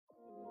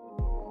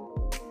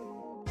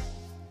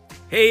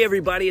Hey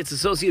everybody, it's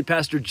Associate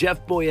Pastor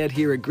Jeff Boyette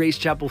here at Grace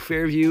Chapel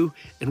Fairview,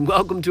 and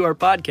welcome to our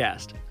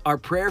podcast. Our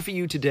prayer for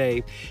you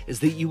today is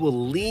that you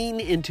will lean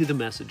into the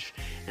message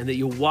and that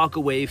you'll walk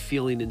away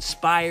feeling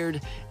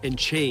inspired and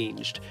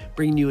changed,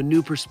 bringing you a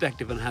new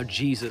perspective on how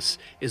Jesus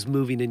is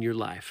moving in your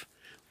life.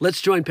 Let's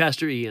join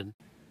Pastor Ian.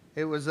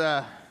 It was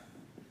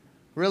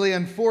really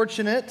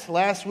unfortunate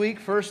last week,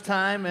 first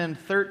time in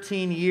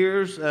 13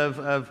 years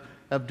of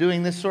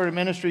doing this sort of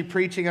ministry,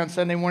 preaching on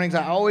Sunday mornings.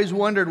 I always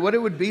wondered what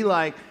it would be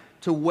like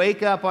to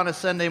wake up on a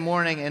Sunday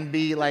morning and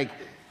be like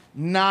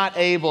not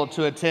able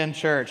to attend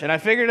church. And I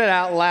figured it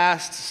out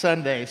last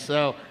Sunday.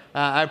 So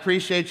I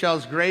appreciate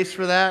y'all's grace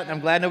for that.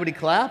 I'm glad nobody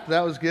clapped.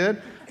 That was good.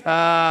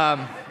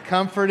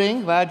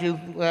 Comforting. Glad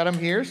I'm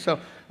here. So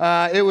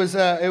it was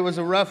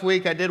a rough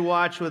week. I did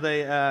watch with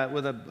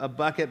a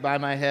bucket by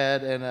my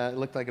head, and it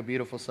looked like a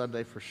beautiful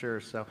Sunday for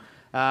sure. So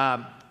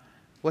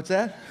what's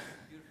that?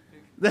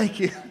 Thank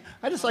you.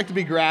 I just like to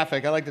be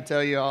graphic. I like to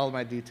tell you all of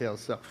my details.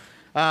 So.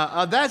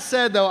 That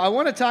said, though, I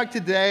want to talk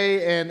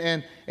today,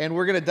 and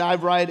we're going to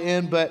dive right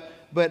in, but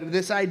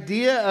this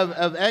idea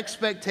of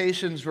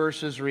expectations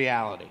versus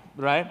reality,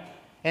 right?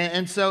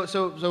 And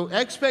so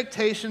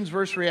expectations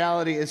versus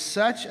reality is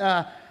such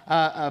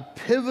a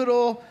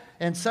pivotal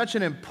and such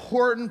an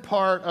important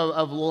part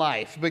of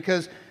life,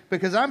 because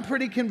I'm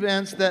pretty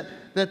convinced that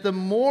the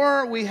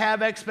more we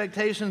have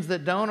expectations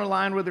that don't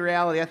align with the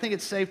reality, I think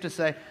it's safe to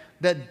say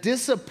that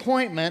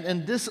disappointment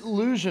and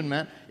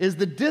disillusionment is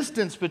the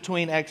distance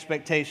between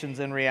expectations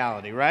and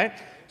reality, right?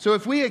 So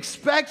if we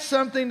expect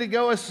something to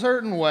go a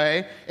certain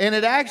way and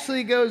it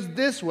actually goes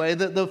this way,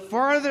 the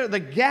farther the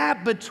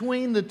gap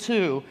between the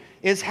two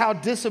is how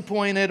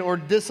disappointed or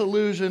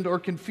disillusioned or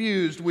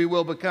confused we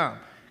will become.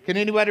 Can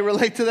anybody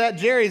relate to that?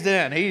 Jerry's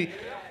in.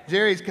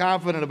 Jerry's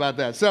confident about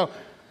that.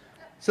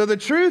 So the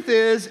truth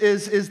is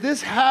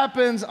this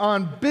happens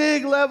on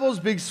big levels,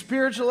 big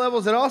spiritual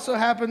levels. It also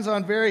happens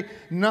on very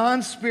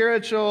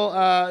non-spiritual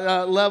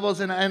levels.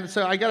 And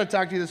so I got to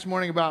talk to you this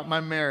morning about my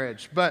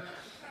marriage. But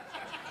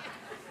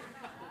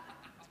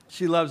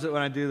she loves it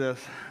when I do this.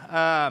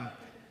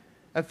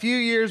 A few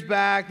years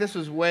back, this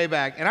was way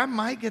back, and I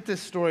might get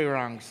this story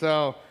wrong.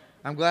 So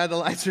I'm glad the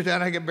lights are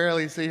down. I can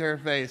barely see her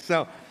face.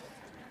 So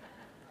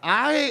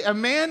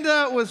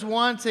Amanda was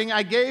wanting,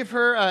 I gave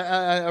her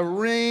a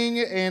ring,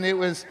 and it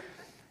was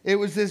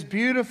this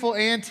beautiful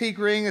antique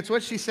ring. It's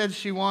what she said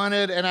she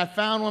wanted, and I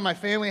found one. My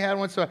family had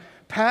one, so I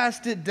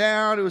passed it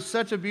down. It was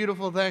such a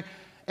beautiful thing.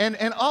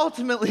 And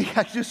ultimately,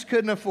 I just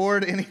couldn't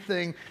afford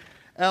anything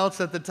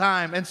else at the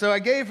time. And so I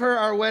gave her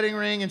our wedding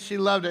ring, and she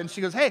loved it. And she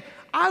goes, hey,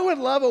 I would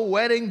love a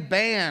wedding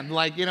band,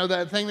 like,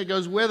 that thing that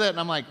goes with it. And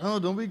I'm like, oh,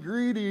 don't be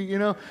greedy,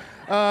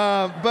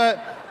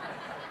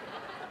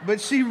 But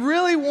she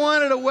really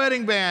wanted a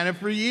wedding band, and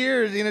for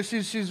years,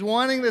 she's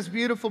wanting this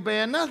beautiful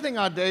band, nothing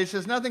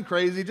audacious, nothing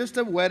crazy, just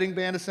a wedding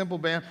band, a simple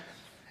band.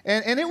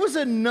 And it was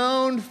a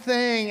known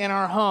thing in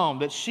our home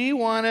that she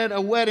wanted a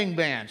wedding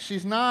band.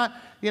 She's not,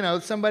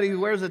 somebody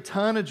who wears a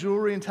ton of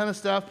jewelry and ton of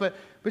stuff, but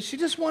she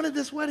just wanted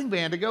this wedding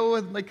band to go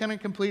with, like, kind of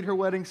complete her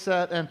wedding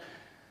set.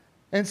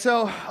 And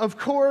so, of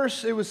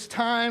course, it was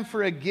time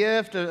for a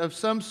gift of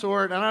some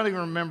sort. I don't even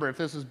remember if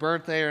this was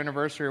birthday or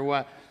anniversary or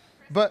what,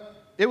 but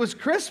it was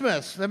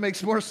Christmas. That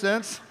makes more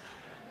sense.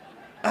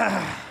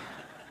 So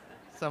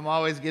I'm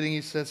always getting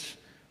you such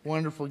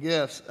wonderful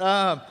gifts.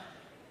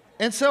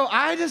 And so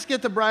I just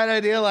get the bright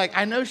idea, like,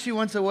 I know she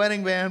wants a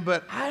wedding band,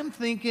 but I'm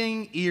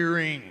thinking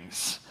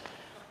earrings.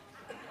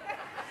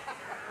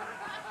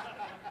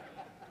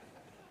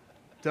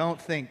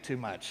 Don't think too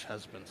much,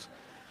 husbands.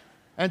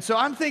 And so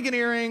I'm thinking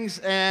earrings,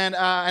 and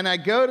I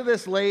go to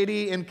this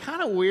lady, and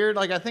kind of weird,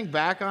 like, I think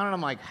back on it,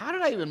 I'm like, how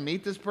did I even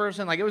meet this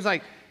person? Like, it was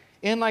like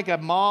in like a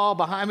mall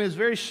behind me. It was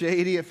very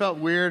shady. It felt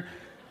weird.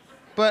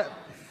 But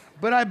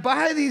I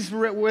buy these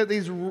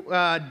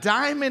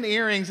diamond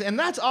earrings, and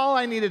that's all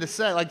I needed to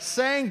say. Like,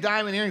 saying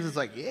diamond earrings is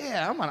like,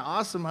 yeah, I'm an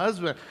awesome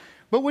husband.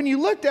 But when you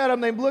looked at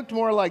them, they looked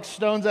more like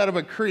stones out of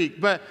a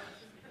creek. But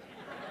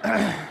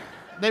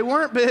they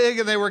weren't big,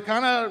 and they were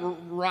kind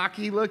of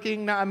rocky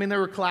looking. I mean, they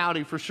were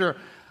cloudy for sure.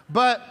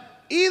 But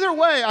either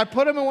way, I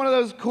put them in one of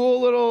those cool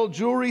little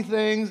jewelry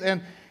things,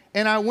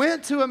 and I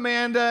went to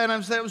Amanda, and I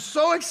was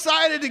so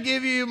excited to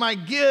give you my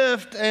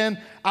gift, and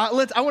I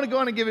want to go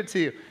on and give it to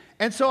you.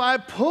 And so I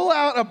pull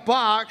out a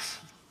box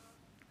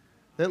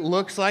that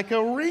looks like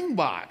a ring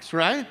box,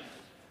 right?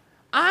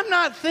 I'm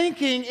not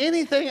thinking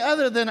anything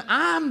other than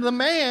I'm the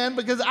man,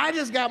 because I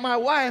just got my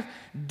wife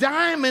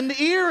diamond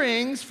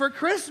earrings for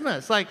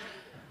Christmas. Like,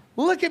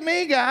 look at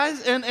me,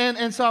 guys.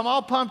 And so I'm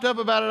all pumped up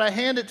about it. I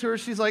hand it to her.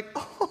 She's like,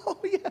 oh,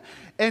 yeah.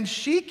 And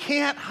she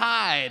can't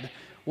hide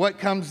what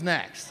comes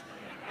next.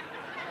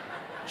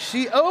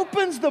 She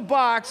opens the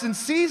box and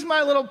sees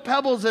my little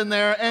pebbles in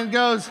there and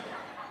goes,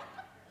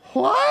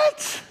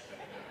 what?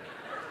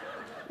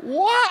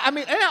 What? I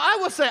mean, and I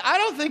will say, I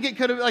don't think it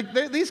could have,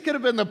 like, these could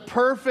have been the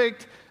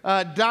perfect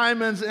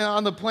diamonds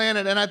on the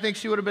planet, and I think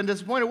she would have been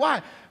disappointed.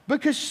 Why?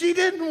 Because she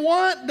didn't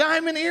want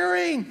diamond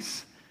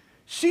earrings.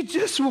 She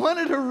just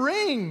wanted a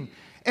ring.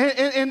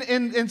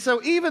 And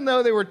so even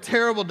though they were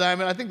terrible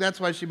diamond, I think that's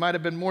why she might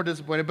have been more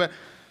disappointed,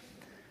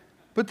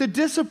 but the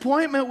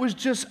disappointment was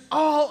just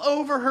all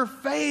over her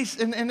face.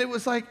 And it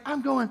was like,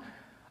 I'm going,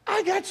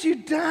 I got you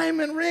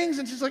diamond rings.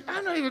 And she's like,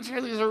 I'm not even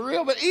sure these are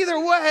real, but either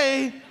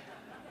way,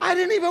 I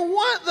didn't even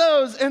want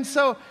those. And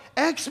so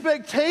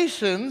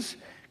expectations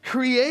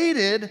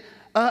created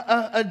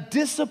a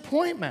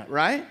disappointment,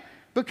 right?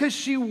 Because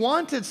she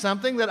wanted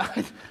something that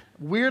I,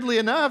 weirdly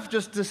enough,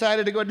 just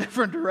decided to go a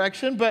different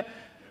direction. But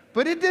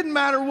it didn't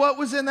matter what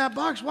was in that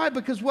box. Why?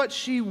 Because what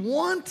she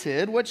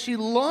wanted, what she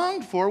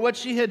longed for, what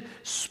she had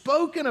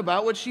spoken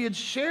about, what she had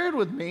shared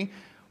with me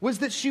was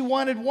that she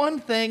wanted one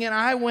thing and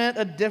I went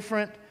a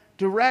different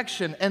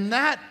direction. And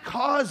that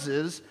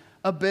causes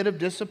a bit of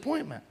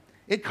disappointment.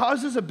 It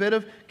causes a bit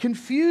of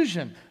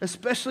confusion,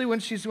 especially when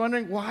she's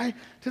wondering, why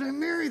did I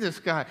marry this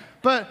guy?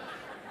 But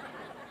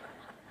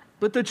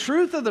the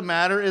truth of the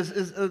matter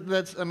is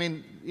that's, I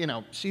mean, you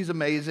know, she's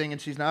amazing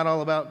and she's not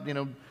all about, you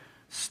know,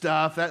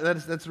 stuff.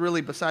 That's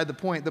really beside the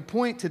point. The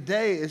point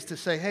today is to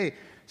say, hey,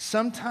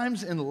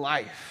 sometimes in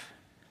life,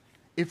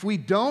 if we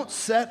don't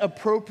set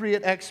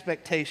appropriate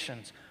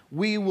expectations,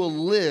 we will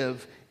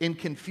live in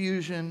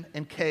confusion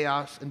and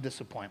chaos and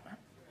disappointment.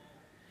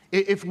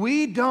 If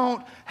we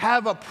don't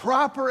have a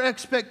proper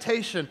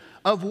expectation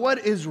of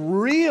what is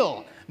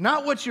real,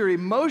 not what your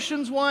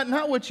emotions want,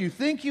 not what you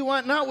think you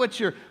want, not what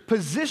your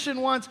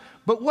position wants,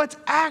 but what's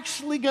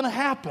actually going to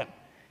happen.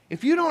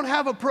 If you don't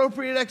have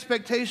appropriate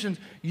expectations,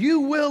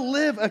 you will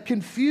live a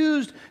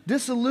confused,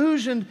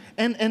 disillusioned,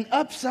 and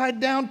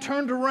upside down,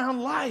 turned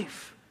around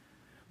life.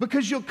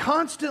 Because you'll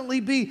constantly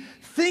be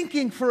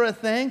thinking for a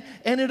thing,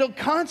 and it'll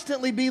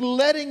constantly be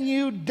letting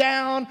you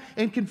down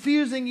and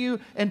confusing you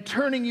and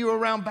turning you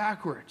around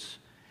backwards.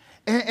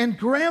 And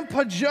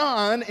Grandpa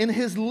John, in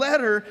his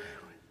letter,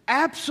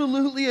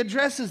 absolutely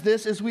addresses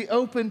this as we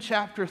open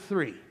chapter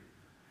 3.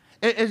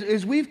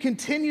 As we've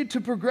continued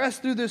to progress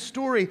through this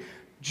story,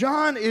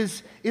 John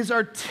is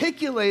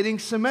articulating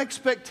some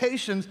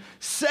expectations,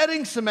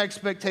 setting some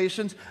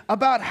expectations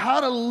about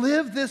how to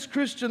live this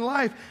Christian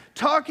life,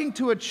 talking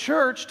to a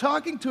church,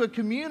 talking to a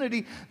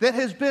community that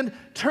has been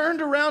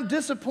turned around,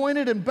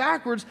 disappointed, and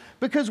backwards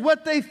because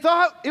what they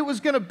thought it was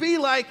going to be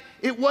like,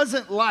 it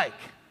wasn't like.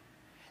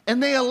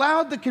 And they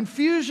allowed the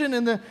confusion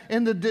and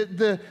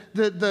the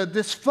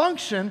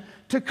dysfunction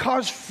to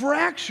cause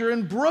fracture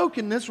and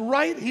brokenness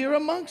right here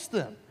amongst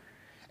them.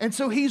 And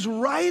so he's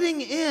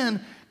writing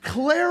in,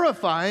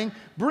 clarifying,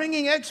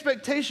 bringing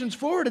expectations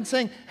forward and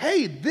saying,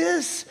 hey,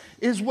 this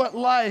is what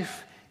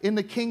life in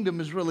the kingdom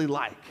is really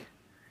like.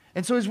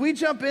 And so as we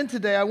jump in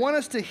today, I want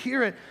us to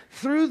hear it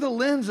through the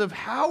lens of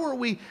how are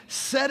we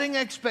setting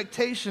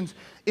expectations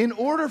in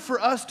order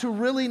for us to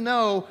really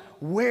know,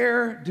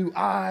 where do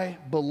I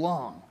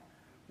belong?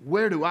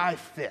 Where do I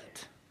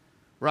fit?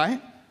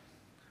 Right?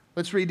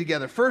 Let's read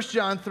together. 1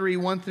 John 3,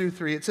 1 through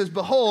 3. It says,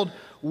 behold,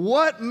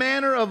 what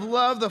manner of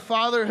love the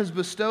Father has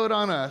bestowed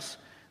on us,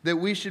 that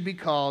we should be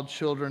called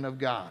children of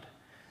God.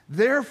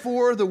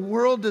 Therefore, the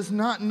world does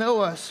not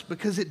know us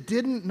because it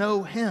didn't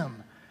know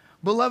him.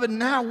 Beloved,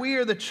 now we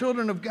are the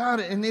children of God,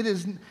 and it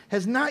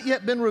has not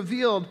yet been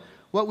revealed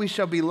what we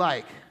shall be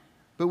like.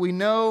 But we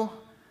know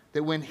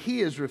that when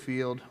he is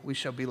revealed, we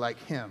shall be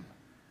like him.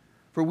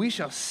 For we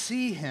shall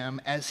see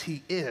him as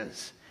he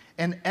is.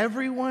 And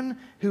everyone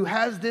who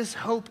has this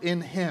hope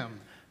in him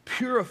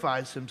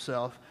purifies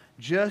himself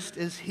just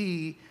as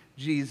he,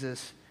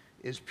 Jesus,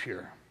 is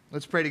pure.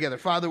 Let's pray together.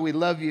 Father, we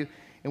love you,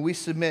 and we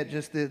submit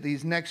just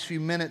these next few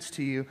minutes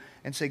to you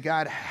and say,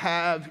 God,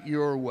 have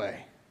your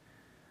way.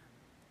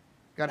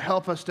 God,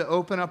 help us to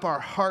open up our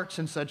hearts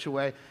in such a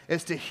way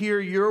as to hear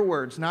your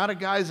words, not a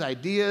guy's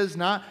ideas,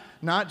 not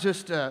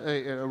just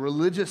a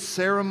religious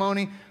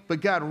ceremony,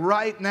 but God,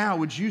 right now,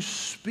 would you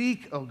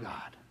speak, oh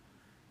God,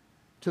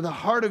 to the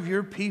heart of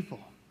your people,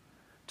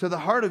 to the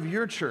heart of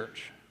your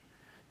church,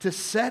 to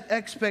set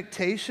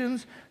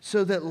expectations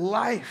so that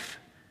life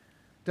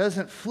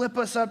doesn't flip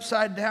us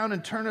upside down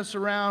and turn us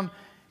around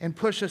and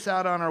push us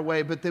out on our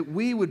way, but that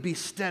we would be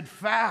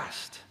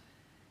steadfast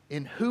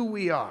in who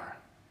we are,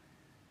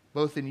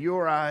 both in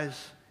your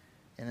eyes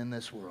and in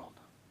this world.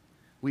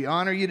 We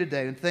honor you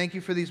today, and thank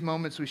you for these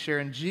moments we share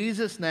in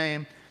Jesus'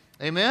 name.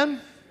 Amen?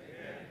 Amen.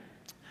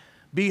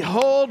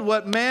 Behold,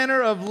 what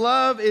manner of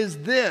love is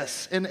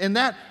this? And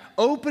that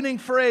opening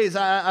phrase,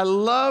 I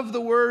love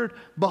the word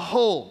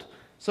behold,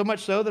 so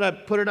much so that I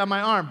put it on my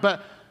arm.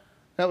 But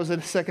that was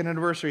a second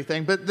anniversary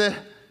thing. But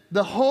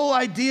the whole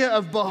idea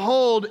of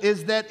behold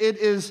is that it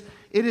is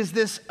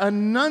this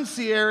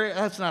annunciatory,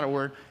 that's not a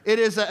word, it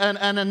is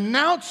an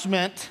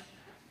announcement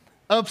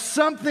of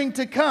something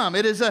to come.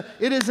 It is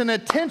an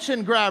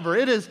attention grabber.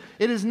 It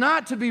is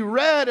not to be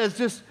read as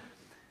just,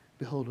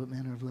 behold, what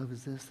manner of love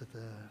is this that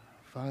the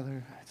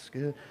Father, it's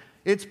good.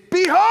 It's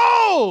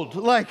behold,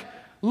 like,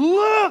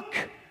 look,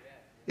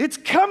 it's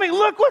coming.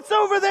 Look what's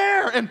over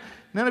there. And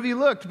none of you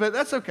looked, but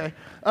that's okay.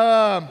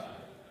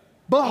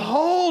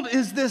 Behold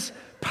is this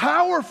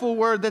powerful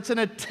word that's an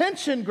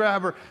attention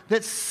grabber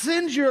that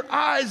sends your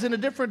eyes in a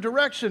different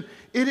direction.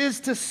 It is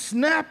to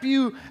snap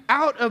you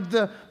out of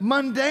the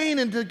mundane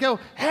and to go,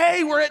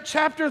 hey, we're at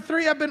chapter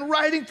 3. I've been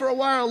writing for a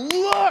while.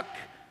 Look,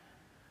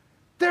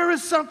 there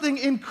is something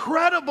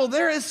incredible.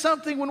 There is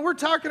something, when we're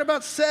talking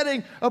about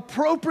setting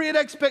appropriate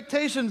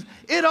expectations,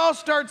 it all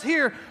starts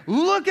here.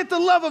 Look at the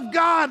love of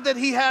God that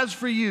He has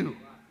for you.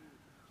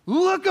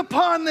 Look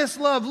upon this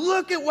love.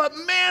 Look at what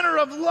manner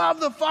of love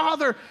the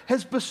Father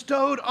has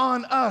bestowed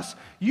on us.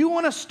 You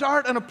want to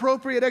start on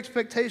appropriate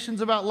expectations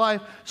about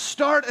life?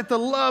 Start at the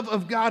love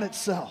of God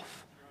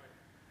itself.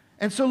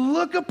 And so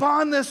look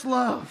upon this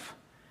love.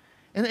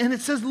 And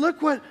it says,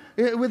 look what,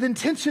 with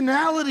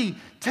intentionality,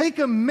 take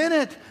a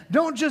minute.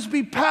 Don't just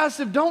be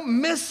passive.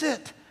 Don't miss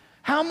it.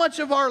 How much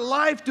of our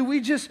life do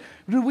we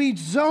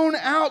zone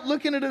out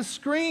looking at a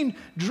screen,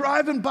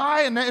 driving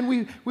by, and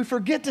we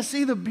forget to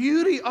see the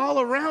beauty all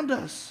around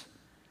us?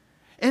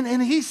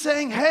 And He's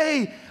saying,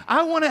 hey,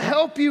 I want to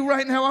help you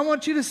right now. I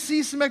want you to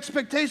see some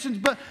expectations,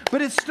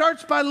 but it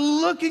starts by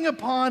looking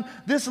upon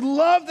this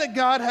love that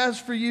God has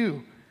for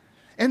you.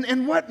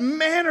 And what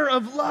manner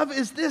of love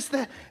is this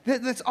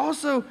that's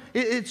also,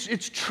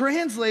 it's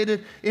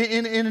translated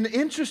in an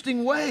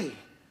interesting way.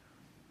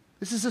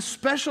 This is a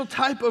special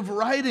type of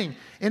writing,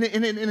 and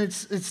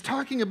it's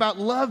talking about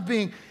love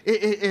being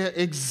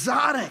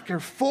exotic or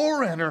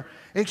foreign or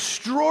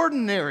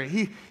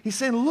extraordinary. He's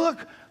saying,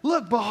 look,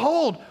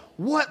 behold,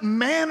 what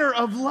manner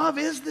of love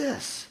is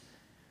this?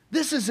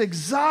 This is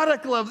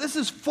exotic love. This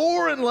is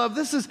foreign love.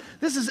 This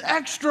is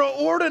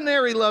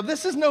extraordinary love.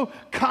 This is no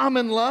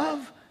common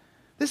love.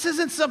 This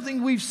isn't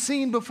something we've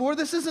seen before.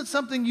 This isn't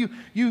something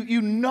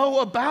you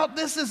know about.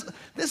 This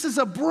is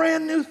a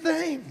brand new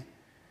thing.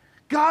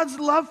 God's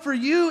love for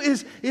you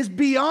is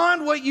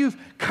beyond what you've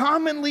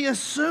commonly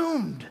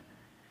assumed.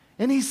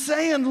 And He's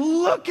saying,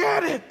 look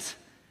at it.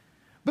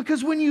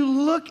 Because when you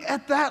look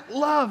at that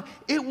love,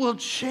 it will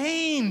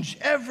change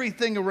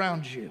everything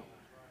around you.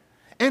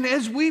 And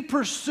as we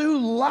pursue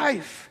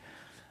life,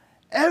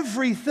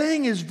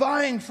 everything is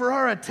vying for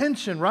our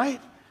attention,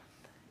 right?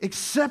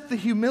 Except the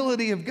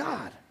humility of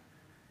God.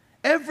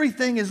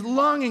 Everything is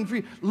longing for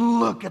you.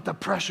 Look at the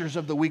pressures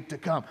of the week to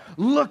come.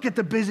 Look at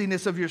the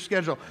busyness of your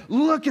schedule.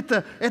 Look at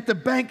the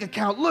bank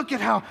account. Look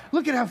at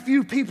how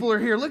few people are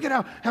here. Look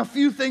at how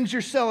few things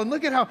you're selling.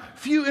 Look at how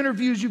few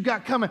interviews you've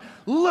got coming.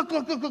 Look.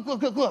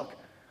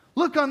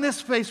 Look on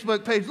this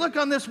Facebook page. Look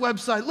on this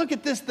website. Look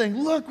at this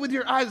thing. Look with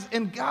your eyes.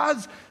 And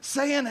God's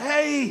saying,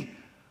 hey,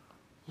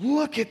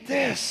 look at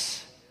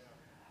this.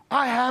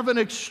 I have an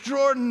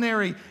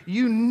extraordinary,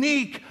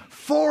 unique,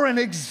 foreign,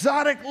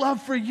 exotic love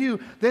for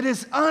you that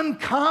is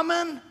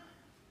uncommon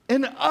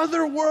and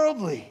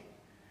otherworldly.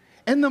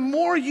 And the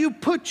more you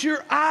put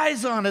your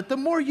eyes on it, the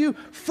more you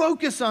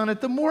focus on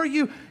it, the more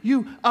you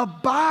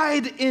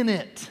abide in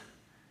it,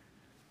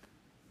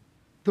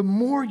 the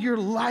more your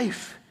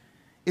life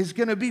is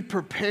going to be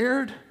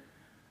prepared,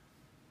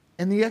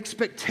 and the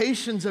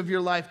expectations of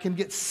your life can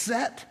get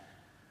set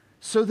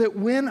so that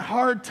when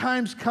hard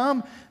times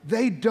come,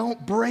 they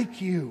don't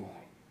break you.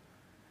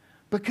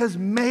 Because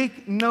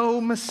make no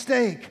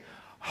mistake,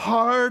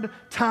 hard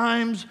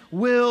times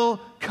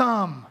will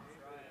come.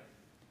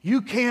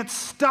 You can't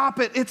stop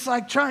it. It's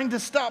like trying to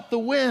stop the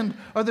wind,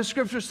 or the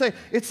scriptures say,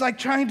 it's like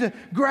trying to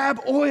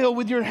grab oil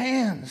with your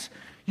hands.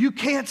 You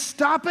can't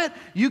stop it.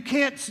 You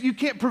can't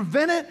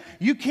prevent it.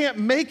 You can't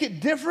make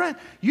it different.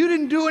 You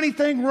didn't do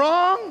anything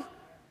wrong.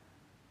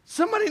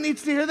 Somebody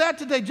needs to hear that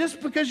today.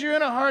 Just because you're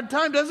in a hard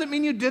time doesn't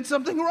mean you did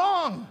something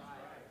wrong.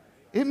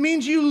 It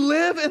means you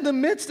live in the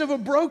midst of a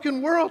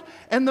broken world,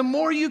 and the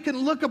more you can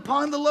look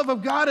upon the love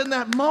of God in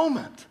that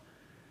moment,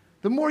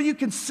 the more you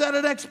can set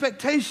an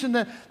expectation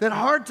that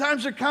hard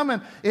times are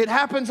coming. It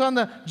happens on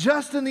the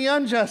just and the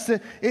unjust.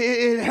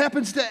 It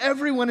happens to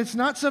everyone. It's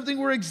not something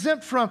we're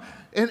exempt from.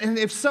 And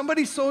if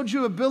somebody sold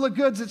you a bill of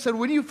goods that said,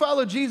 when you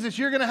follow Jesus,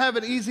 you're going to have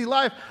an easy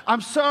life,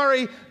 I'm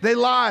sorry, they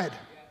lied.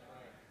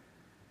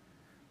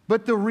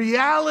 But the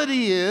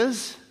reality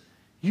is,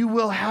 you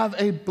will have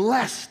a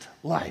blessed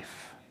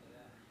life.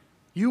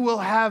 You will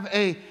have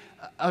a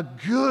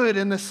good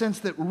in the sense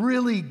that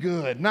really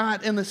good,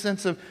 not in the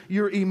sense of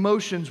your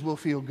emotions will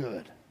feel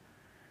good.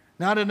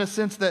 Not in the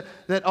sense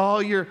that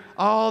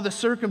all the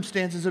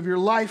circumstances of your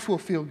life will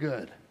feel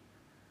good.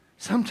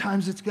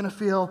 Sometimes it's going to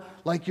feel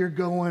like you're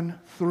going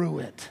through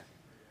it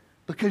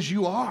because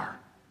you are.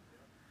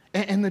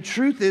 And the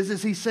truth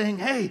is He's saying,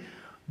 hey,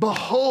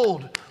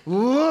 behold,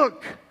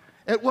 look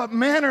at what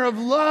manner of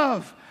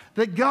love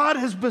that God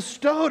has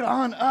bestowed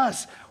on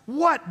us.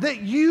 What?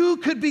 That you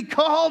could be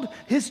called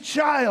His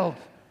child.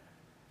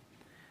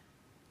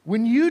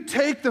 When you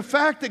take the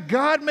fact that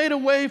God made a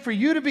way for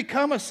you to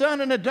become a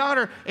son and a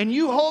daughter, and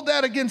you hold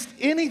that against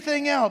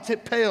anything else,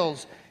 it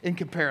pales in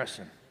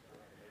comparison.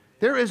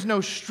 There is no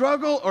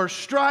struggle or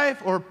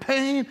strife or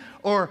pain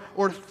or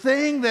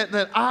thing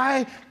that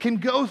I can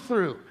go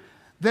through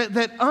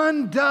that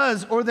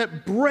undoes or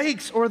that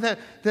breaks or that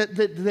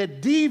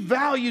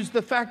devalues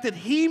the fact that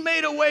He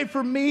made a way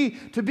for me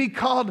to be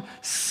called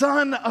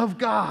Son of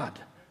God.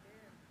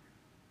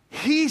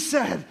 He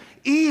said,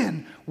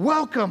 Ian,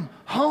 welcome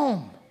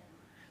home.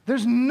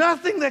 There's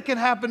nothing that can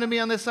happen to me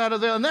on this side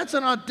of the veil. And that's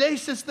an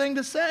audacious thing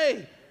to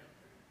say.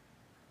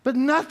 But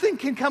nothing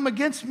can come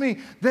against me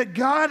that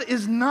God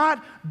is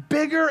not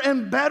bigger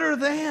and better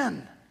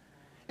than.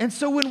 And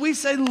so when we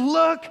say,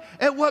 look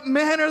at what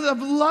manner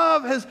of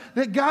love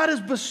that God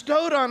has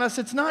bestowed on us,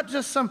 it's not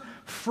just some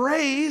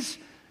phrase.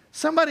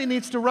 Somebody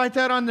needs to write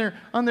that on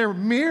their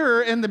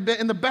mirror in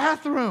the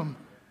bathroom.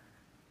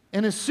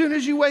 And as soon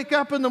as you wake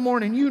up in the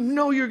morning, you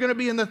know you're going to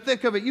be in the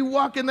thick of it. You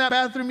walk in that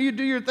bathroom, you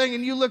do your thing,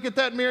 and you look at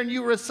that mirror and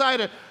you recite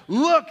it.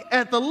 Look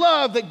at the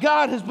love that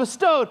God has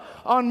bestowed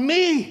on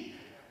me,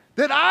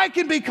 that I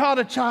can be called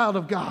a child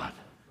of God.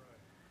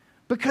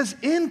 Because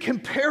in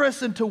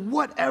comparison to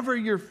whatever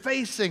you're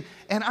facing,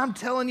 and I'm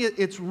telling you,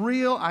 it's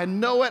real, I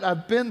know it, I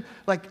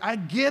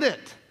get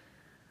it.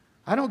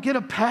 I don't get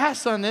a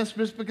pass on this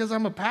just because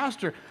I'm a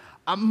pastor.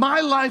 My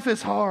life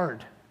is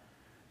hard.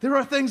 There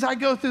are things I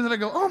go through that I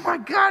go, oh my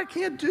God, I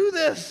can't do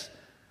this.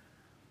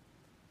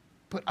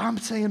 But I'm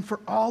saying for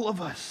all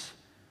of us,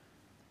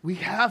 we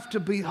have to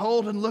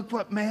behold and look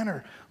what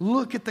manner.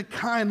 Look at the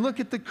kind, look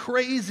at the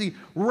crazy,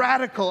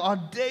 radical,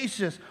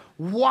 audacious,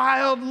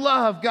 wild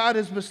love God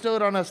has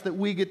bestowed on us that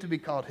we get to be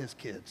called His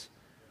kids.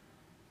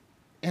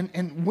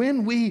 And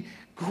when we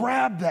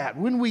grab that,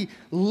 when we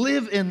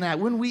live in that,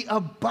 when we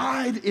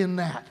abide in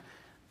that,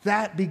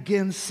 that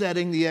begins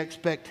setting the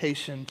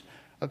expectation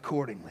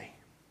accordingly.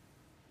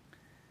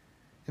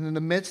 And in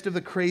the midst of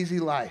the crazy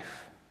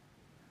life,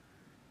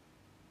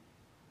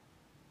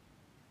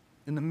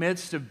 in the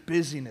midst of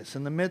busyness,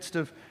 in the midst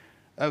of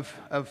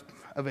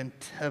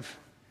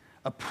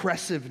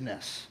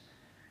oppressiveness,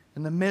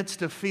 in the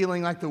midst of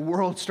feeling like the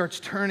world starts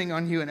turning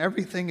on you and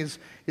everything is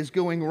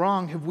going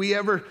wrong, have we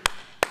ever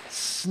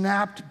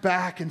snapped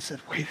back and said,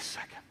 wait a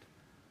second,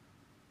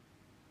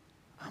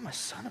 I'm a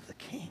son of the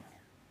King.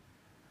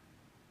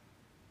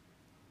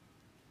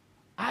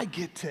 I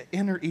get to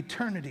enter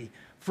eternity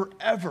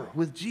forever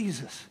with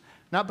Jesus.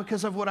 Not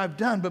because of what I've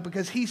done, but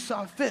because He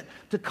saw fit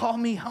to call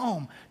me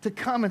home, to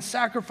come and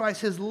sacrifice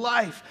His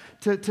life,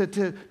 to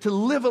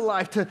live a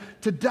life,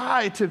 to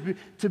die,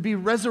 to be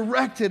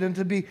resurrected, and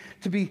to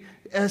be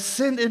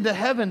ascend into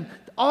heaven,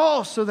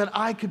 all so that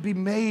I could be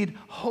made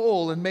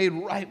whole and made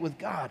right with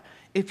God.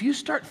 If you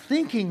start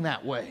thinking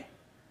that way,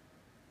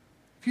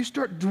 if you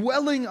start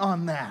dwelling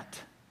on that,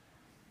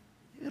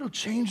 it'll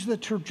change the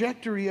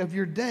trajectory of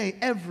your day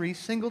every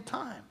single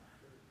time.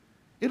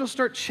 It'll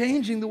start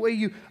changing the way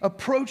you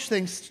approach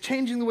things,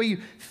 changing the way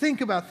you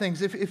think about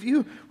things. If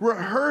you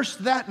rehearse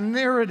that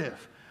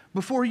narrative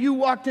before you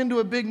walked into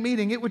a big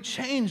meeting, it would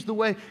change the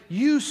way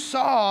you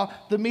saw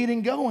the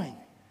meeting going.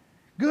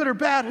 Good or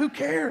bad, who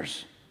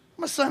cares?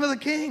 I'm a son of the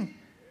King.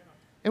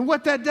 And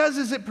what that does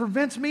is it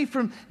prevents me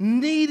from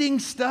needing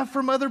stuff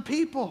from other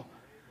people.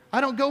 I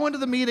don't go into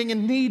the meeting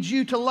and need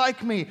you to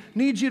like me,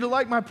 need you to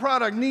like my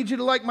product, need you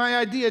to like my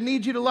idea,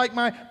 need you to like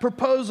my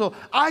proposal.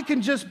 I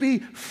can just be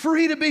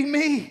free to be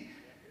me.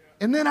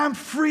 And then I'm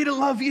free to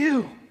love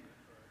you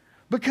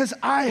because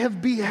I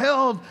have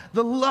beheld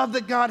the love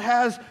that God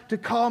has to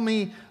call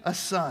me a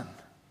son.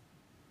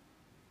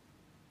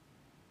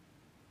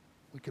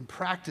 We can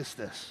practice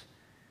this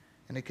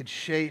and it could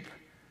shape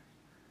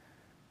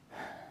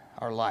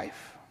our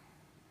life.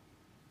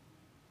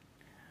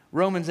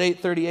 Romans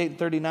 8:38 and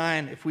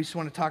 39, if we just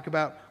want to talk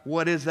about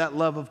what is that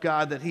love of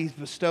God that He's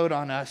bestowed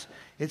on us,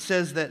 it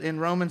says that in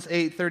Romans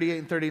 8:38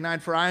 and 39,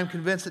 for I am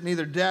convinced that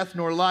neither death,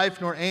 nor life,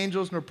 nor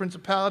angels, nor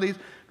principalities,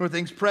 nor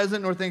things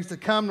present, nor things to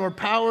come, nor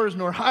powers,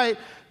 nor height,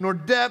 nor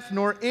depth,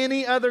 nor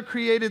any other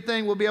created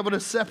thing will be able to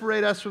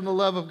separate us from the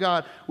love of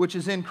God, which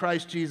is in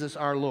Christ Jesus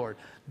our Lord.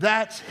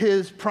 That's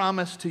His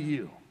promise to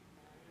you.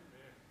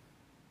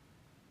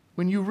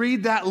 When you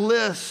read that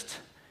list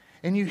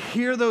and you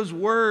hear those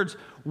words,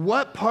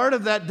 what part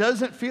of that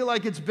doesn't feel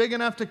like it's big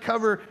enough to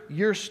cover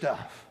your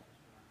stuff?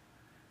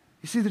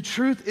 You see, the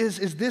truth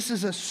is this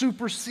is a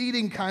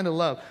superseding kind of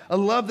love, a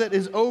love that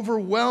is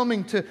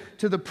overwhelming to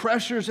the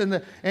pressures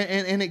and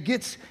it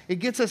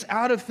gets us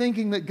out of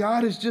thinking that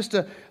God is just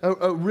a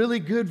really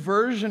good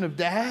version of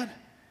Dad.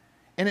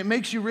 And it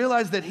makes you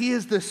realize that He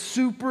is the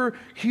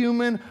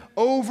superhuman,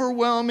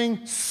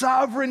 overwhelming,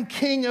 sovereign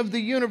King of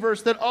the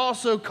universe that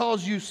also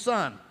calls you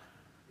son.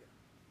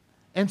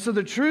 And so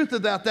the truth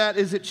about that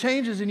is it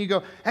changes and you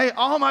go, hey,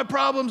 all my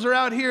problems are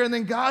out here, and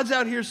then God's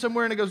out here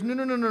somewhere, and it goes,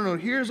 no,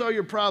 here's all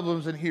your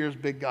problems and here's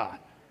big God.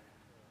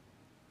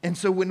 And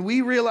so when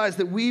we realize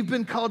that we've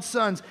been called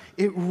sons,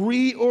 it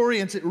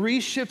reorients, it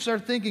reshifts our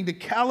thinking to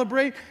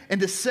calibrate and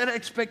to set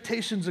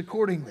expectations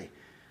accordingly.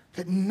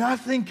 That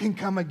nothing can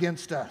come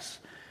against us.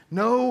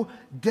 No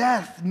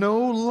death, no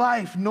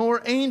life,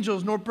 nor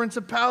angels, nor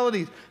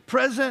principalities,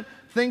 present,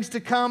 things to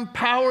come,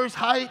 powers,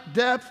 height,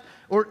 depth,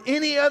 or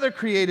any other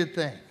created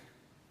thing.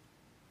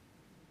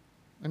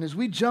 And as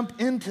we jump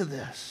into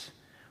this,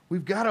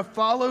 we've got to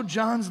follow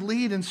John's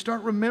lead and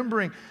start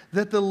remembering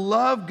that the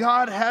love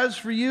God has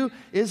for you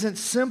isn't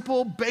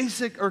simple,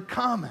 basic, or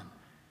common.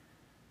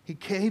 He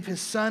gave his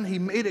son. He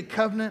made a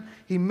covenant.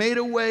 He made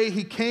a way.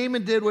 He came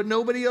and did what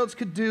nobody else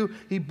could do.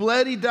 He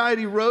bled, he died,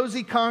 he rose,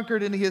 he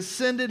conquered, and he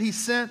ascended, he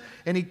sent,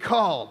 and he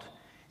called.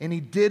 And he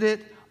did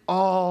it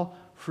all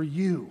for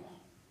you.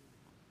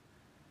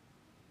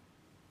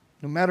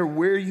 No matter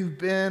where you've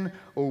been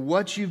or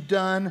what you've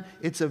done,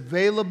 it's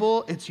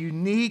available, it's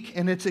unique,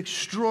 and it's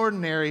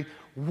extraordinary.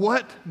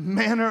 What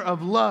manner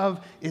of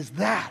love is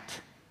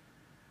that?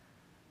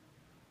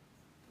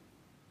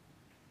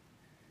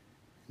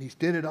 And he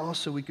did it all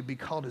so we could be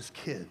called his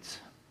kids,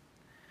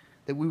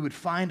 that we would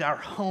find our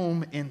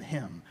home in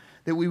him,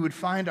 that we would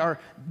find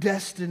our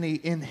destiny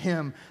in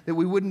him, that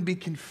we wouldn't be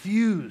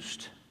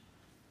confused.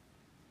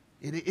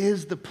 It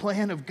is the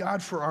plan of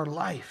God for our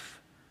life.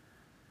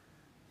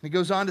 And he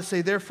goes on to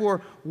say,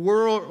 therefore,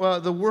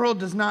 the world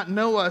does not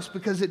know us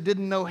because it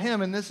didn't know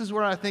him. And this is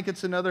where I think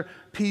it's another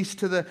piece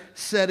to the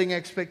setting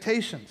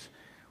expectations.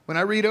 When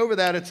I read over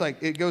that, it's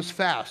like it goes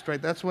fast,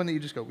 right? That's one that you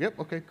just go, yep,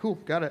 okay, cool,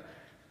 got it.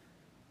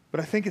 But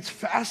I think it's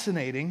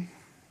fascinating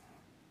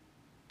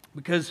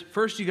because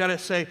first you got to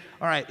say,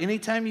 all right,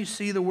 anytime you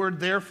see the word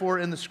therefore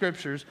in the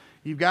scriptures,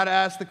 you've got to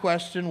ask the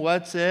question,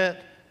 what's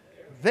it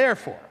there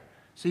for?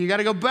 So you got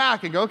to go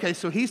back and go, okay,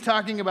 so he's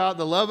talking about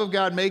the love of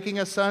God making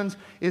us sons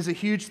is a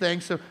huge thing.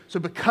 So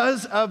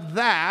because of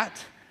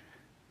that,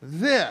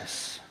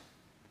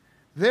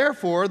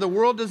 therefore, the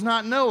world does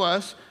not know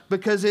us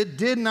because it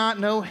did not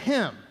know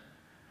him.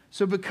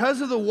 So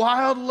because of the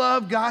wild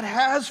love God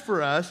has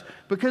for us,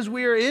 because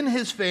we are in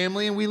his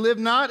family and we live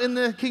not in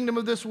the kingdom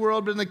of this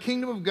world, but in the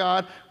kingdom of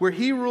God where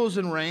he rules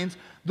and reigns,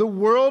 the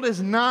world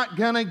is not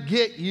going to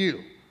get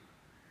you.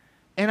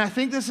 And I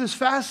think this is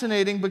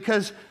fascinating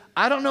because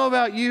I don't know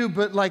about you,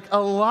 but like a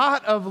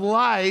lot of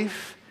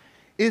life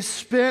is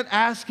spent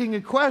asking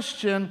a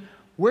question,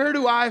 where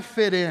do I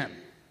fit in?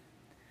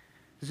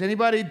 Does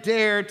anybody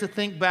dare to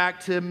think back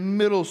to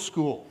middle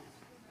school?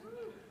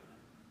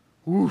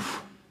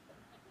 Oof.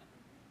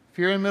 If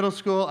you're in middle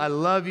school, I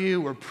love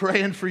you. We're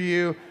praying for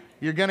you.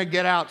 You're going to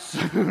get out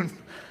soon.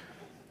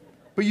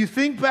 But you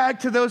think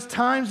back to those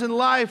times in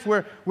life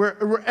where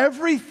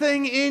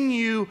everything in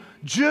you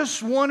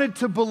just wanted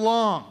to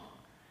belong.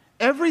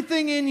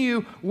 Everything in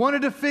you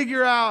wanted to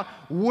figure out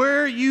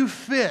where you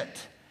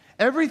fit.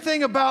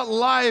 Everything about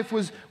life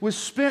was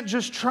spent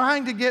just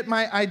trying to get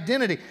my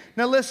identity.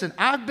 Now listen,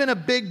 I've been a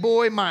big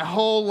boy my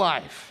whole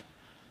life.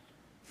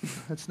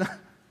 It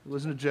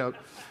wasn't a joke.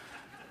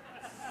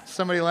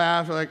 Somebody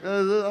laughed, like,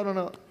 I don't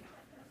know.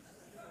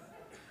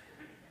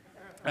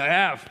 I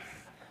have.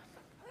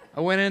 I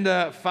went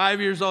into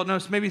 5 years old, no,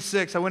 it's maybe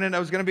 6. I went in, I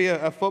was going to be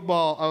a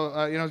football,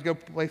 I was going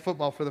to play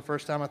football for the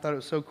first time. I thought it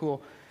was so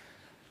cool.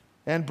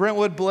 And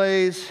Brentwood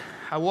Blaze,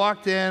 I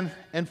walked in,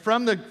 and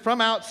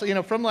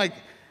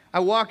I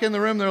walk in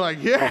the room, they're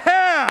like,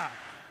 yeah,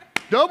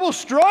 double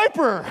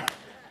striper.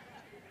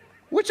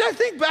 Which I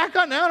think back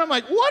on now, and I'm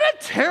like, what a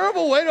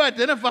terrible way to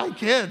identify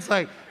kids.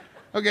 Like,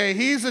 okay,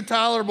 he's a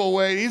tolerable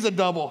weight, he's a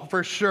double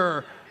for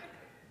sure.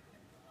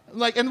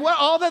 Like, and what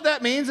all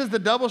that means is the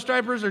double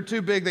stripers are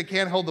too big, they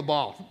can't hold the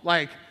ball.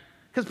 Like,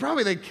 because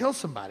probably they'd kill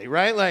somebody,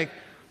 right? Like,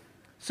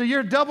 so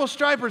you're a double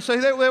striper. So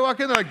they walk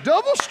in, they're like,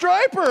 double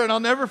striper. And I'll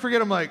never forget,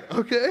 I'm like,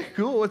 okay,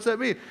 cool, what's that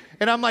mean?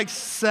 And I'm like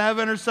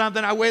 7 or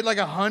something. I weighed like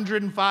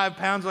 105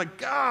 pounds. Like,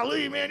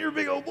 golly, man, you're a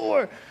big old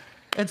boy.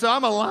 And so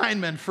I'm a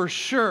lineman for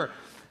sure.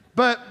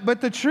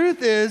 But the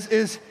truth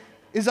is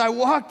I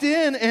walked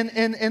in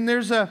and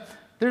there's a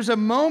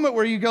moment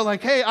where you go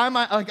like, hey,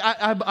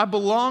 I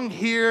belong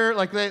here.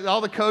 Like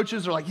all the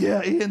coaches are like,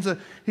 yeah,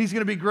 he's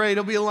going to be great.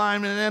 He'll be a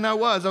lineman. And I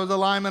was a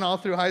lineman all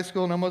through high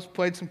school and almost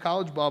played some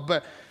college ball.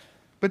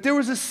 But there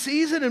was a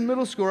season in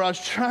middle school where I was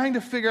trying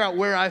to figure out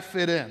where I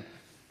fit in.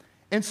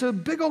 And so a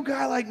big old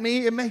guy like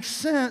me, it makes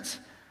sense.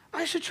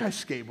 I should try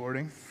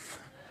skateboarding.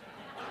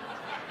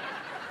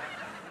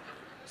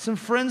 Some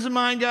friends of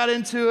mine got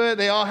into it.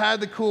 They all had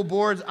the cool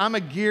boards. I'm a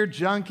gear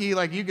junkie.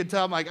 Like you could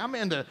tell, I'm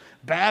into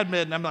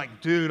badminton. I'm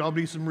like, dude, I'll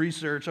do some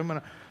research. I'm going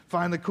to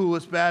find the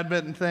coolest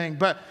badminton thing.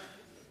 But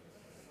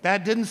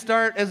that didn't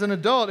start as an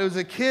adult. It was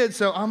a kid.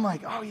 So I'm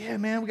like, oh yeah,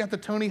 man, we got the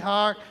Tony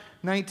Hawk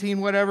 19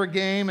 whatever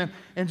game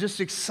and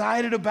just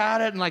excited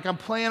about it. And like I'm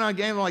playing on a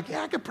game. I'm like,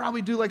 yeah, I could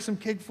probably do like some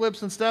kick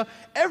flips and stuff.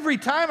 Every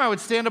time I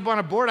would stand up on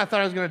a board, I thought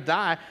I was going to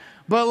die.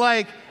 But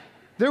like,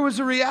 there was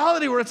a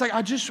reality where it's like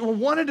I just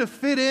wanted to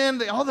fit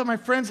in. All of my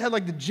friends had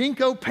like the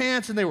Jinko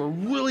pants and they were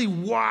really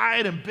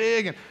wide and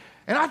big.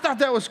 And I thought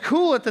that was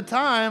cool at the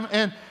time.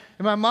 And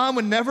my mom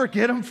would never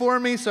get them for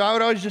me. So I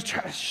would always just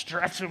try to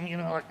stretch them,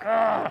 like,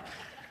 ah.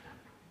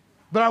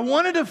 But I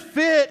wanted to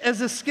fit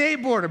as a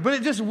skateboarder. But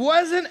it just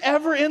wasn't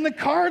ever in the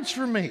cards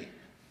for me.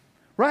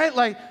 Right?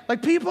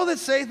 Like people that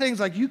say things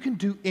like, you can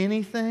do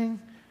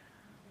anything.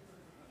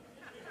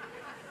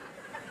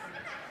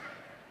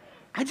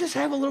 I just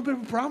have a little bit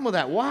of a problem with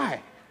that.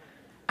 Why?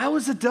 I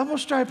was a double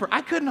striper.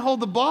 I couldn't hold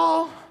the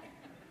ball.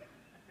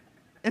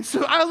 And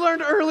so I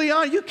learned early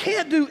on, you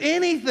can't do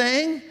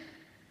anything.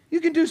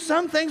 You can do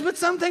some things, but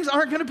some things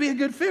aren't going to be a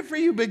good fit for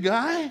you, big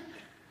guy.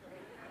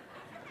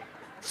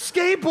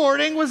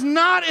 Skateboarding was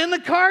not in the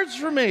cards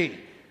for me.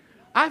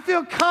 I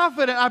feel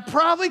confident I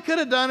probably could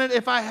have done it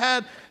if I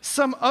had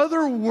some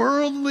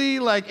otherworldly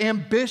like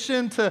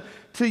ambition to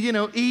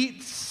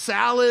eat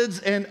salads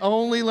and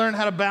only learn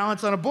how to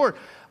balance on a board.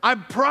 I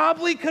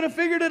probably could have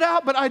figured it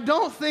out, but I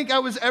don't think I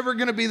was ever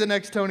going to be the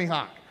next Tony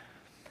Hawk.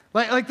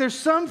 Like there's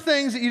some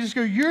things that you just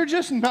go,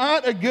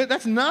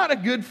 that's not a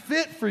good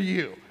fit for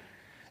you.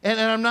 And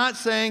I'm not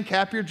saying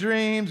cap your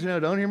dreams,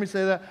 don't hear me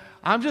say that.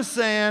 I'm just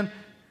saying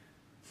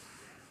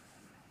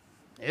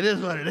it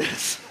is what it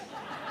is.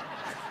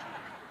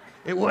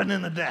 It wasn't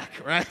in the deck,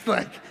 right?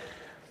 Like,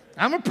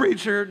 I'm a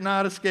preacher,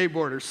 not a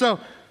skateboarder. So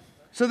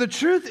the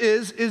truth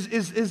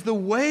is the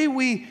way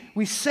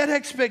we set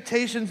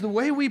expectations, the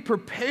way we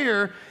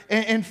prepare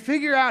and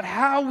figure out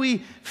how we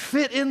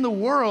fit in the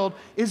world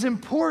is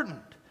important.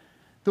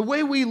 The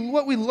way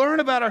what we learn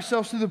about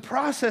ourselves through the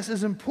process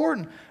is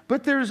important.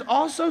 But there's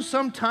also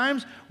some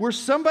times where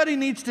somebody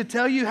needs to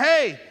tell you,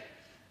 hey,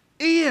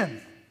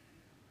 Ian,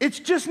 it's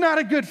just not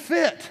a good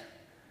fit.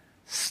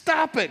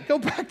 Stop it. Go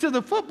back to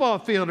the football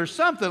field or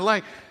something.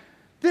 Like,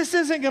 this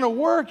isn't going to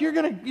work. You're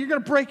going to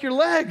break your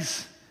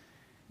legs.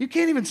 You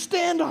can't even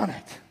stand on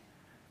it.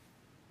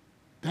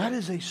 That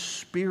is a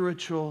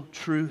spiritual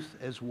truth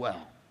as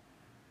well.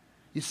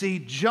 You see,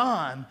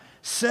 John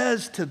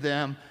says to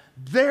them,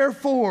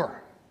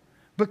 therefore,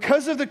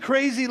 because of the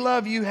crazy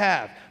love you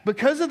have,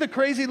 because of the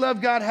crazy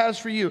love God has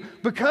for you,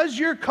 because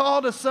you're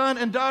called a son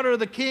and daughter of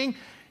the King,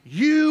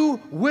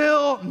 you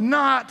will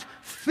not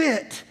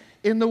fit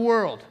in the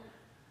world.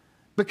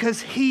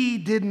 Because he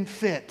didn't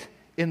fit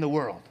in the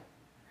world.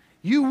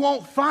 You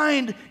won't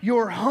find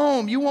your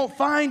home. You won't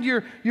find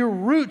your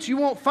roots. You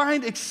won't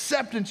find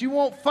acceptance. You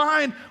won't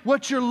find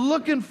what you're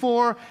looking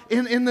for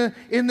in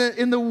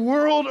the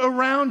world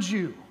around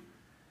you.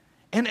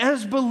 And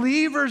as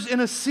believers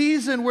in a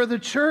season where the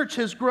church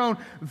has grown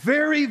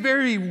very,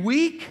 very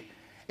weak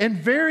and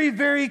very,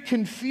 very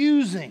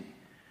confusing,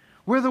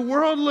 where the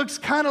world looks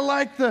kind of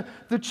like the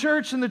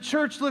church and the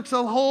church looks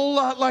a whole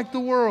lot like the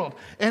world.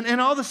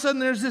 And all of a sudden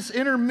there's this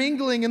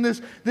intermingling and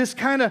this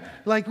kind of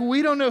like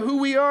we don't know who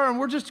we are and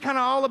we're just kind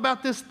of all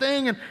about this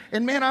thing.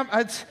 And man,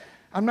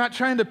 I'm not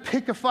trying to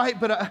pick a fight,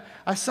 but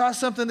I saw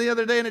something the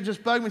other day and it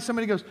just bugged me.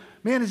 Somebody goes,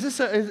 man, is this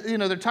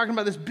they're talking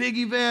about this big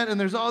event and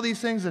there's all these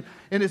things and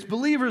it's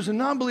believers and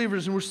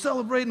non-believers and we're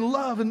celebrating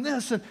love and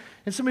this. And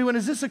somebody went,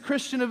 is this a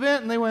Christian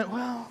event? And they went,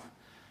 well,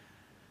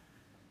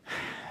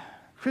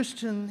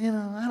 Christian,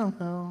 I don't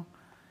know.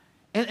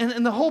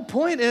 And the whole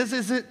point is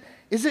that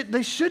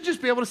they should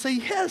just be able to say,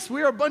 yes,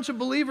 we are a bunch of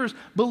believers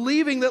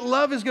believing that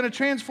love is going to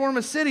transform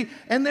a city.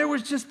 And there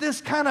was just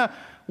this kind of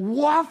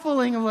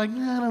waffling of like,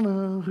 I don't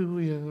know who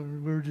we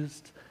are.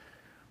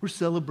 We're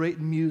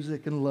celebrating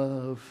music and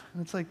love.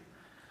 And it's like,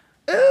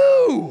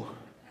 ooh,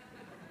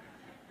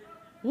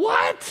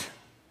 what?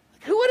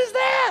 What is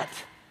that?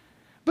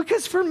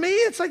 Because for me,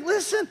 it's like,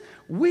 listen,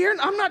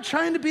 I'm not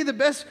trying to be the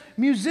best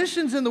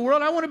musicians in the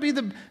world. I want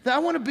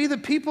to be the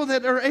people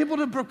that are able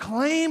to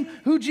proclaim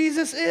who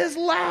Jesus is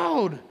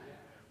loud.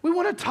 We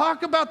want to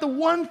talk about the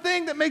one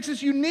thing that makes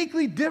us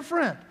uniquely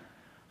different.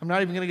 I'm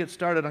not even going to get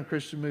started on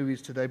Christian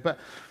movies today, but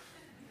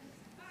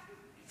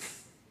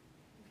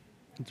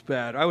it's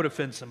bad. I would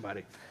offend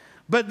somebody.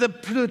 But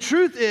the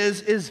truth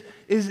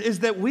is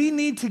that we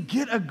need to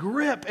get a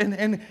grip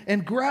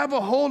and grab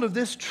a hold of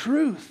this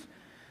truth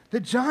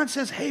that John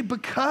says, hey,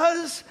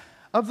 because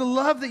of the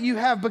love that you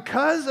have,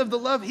 because of the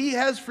love he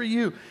has for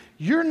you,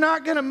 you're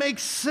not going to make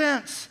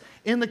sense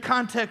in the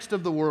context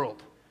of the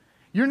world.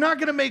 You're not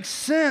going to make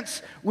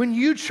sense when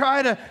you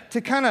try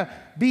to kind of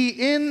be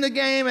in the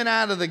game and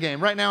out of the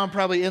game. Right now I'm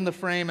probably in the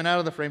frame and out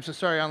of the frame, so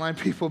sorry online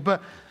people.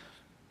 But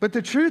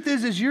the truth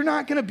is you're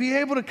not going to be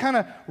able to kind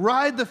of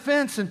ride the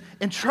fence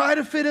and try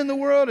to fit in the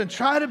world and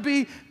try to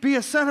be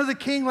a son of the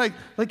King like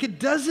it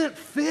doesn't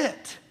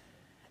fit.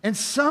 And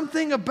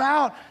something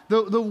about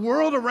the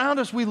world around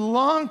us, we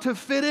long to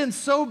fit in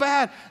so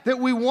bad that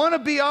we want to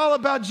be all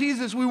about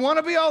Jesus. We want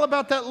to be all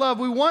about that love.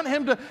 We want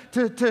him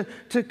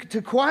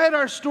to quiet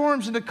our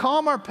storms and to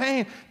calm our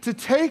pain, to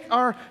take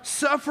our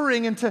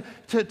suffering and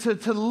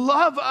to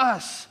love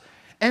us.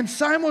 And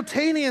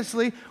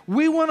simultaneously,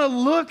 we want to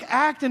look,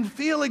 act, and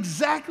feel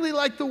exactly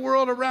like the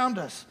world around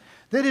us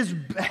that is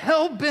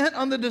hell-bent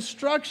on the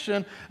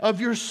destruction of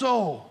your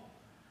soul.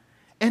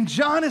 And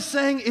John is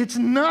saying it's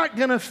not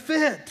going to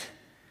fit.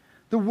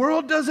 The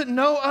world doesn't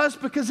know us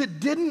because it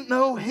didn't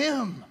know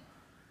him.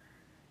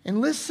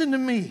 And listen to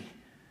me.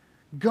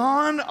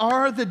 Gone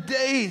are the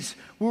days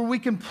where we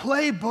can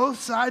play both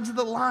sides of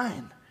the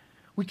line.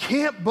 We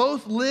can't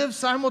both live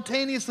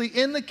simultaneously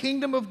in the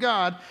kingdom of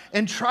God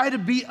and try to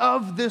be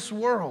of this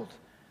world.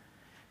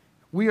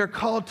 We are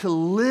called to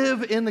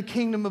live in the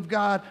kingdom of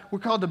God. We're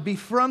called to be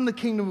from the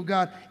kingdom of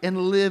God and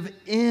live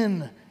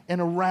in and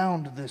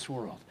around this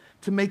world,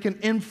 to make an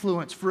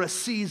influence for a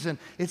season.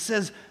 It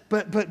says,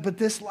 but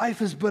this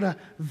life is but a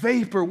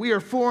vapor. We are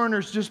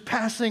foreigners just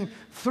passing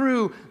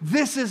through.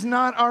 This is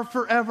not our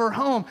forever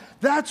home.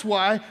 That's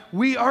why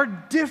we are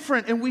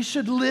different and we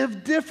should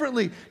live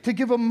differently, to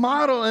give a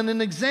model and an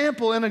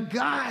example and a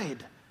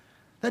guide.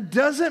 That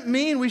doesn't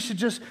mean we should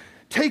just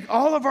take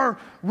all of our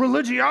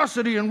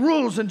religiosity and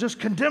rules and just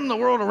condemn the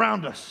world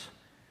around us.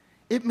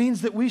 It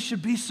means that we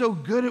should be so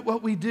good at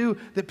what we do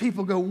that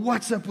people go,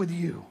 what's up with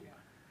you?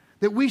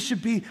 That we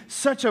should be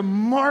such a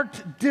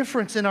marked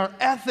difference in our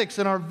ethics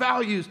and our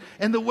values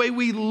and the way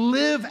we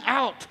live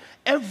out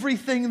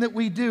everything that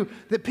we do,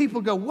 that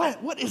people go,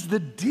 what is the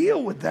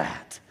deal with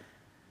that?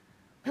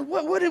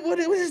 What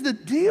is the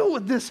deal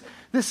with this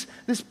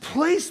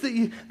place that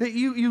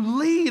you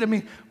lead? I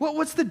mean,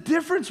 what's the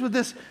difference with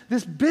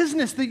this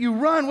business that you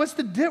run? What's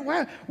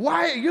the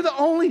why you're the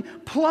only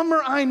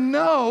plumber I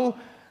know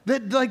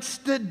that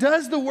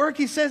does the work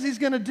he says he's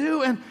going to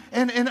do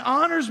and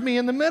honors me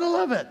in the middle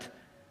of it?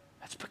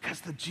 That's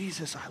because the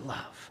Jesus I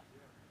love.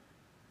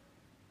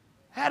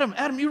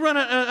 Adam, you run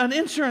an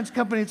insurance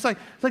company. It's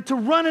like to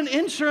run an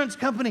insurance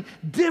company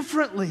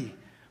differently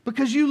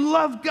because you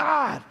love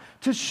God.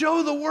 To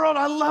show the world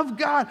I love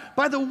God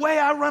by the way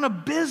I run a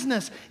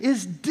business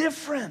is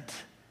different.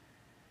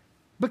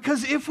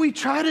 Because if we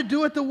try to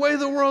do it the way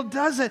the world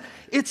does it,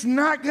 it's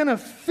not going to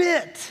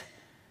fit.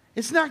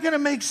 It's not going to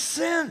make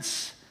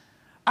sense.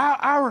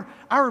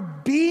 Our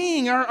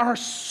being, our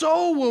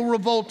soul will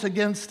revolt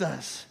against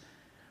us.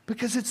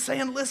 Because it's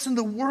saying, listen,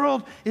 the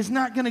world is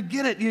not going to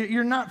get it.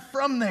 You're not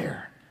from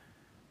there.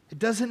 It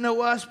doesn't know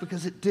us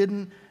because it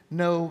didn't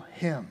know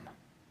him.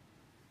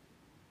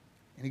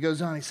 And he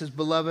goes on, he says,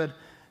 beloved,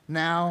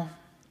 now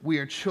we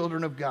are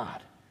children of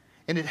God.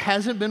 And it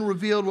hasn't been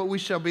revealed what we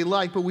shall be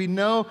like, but we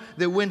know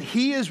that when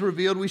he is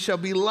revealed, we shall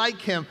be like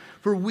him,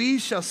 for we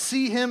shall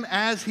see him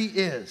as he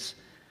is.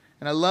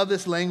 And I love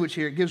this language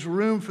here. It gives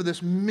room for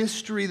this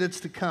mystery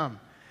that's to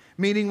come,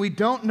 meaning we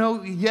don't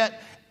know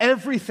yet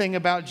everything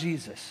about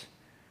Jesus.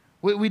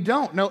 We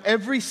don't know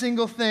every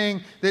single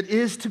thing that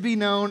is to be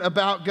known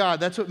about God.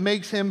 That's what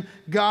makes him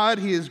God.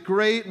 He is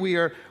great. We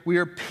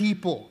are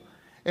people.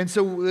 And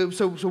so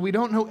we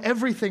don't know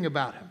everything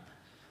about him.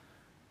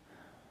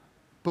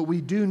 But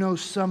we do know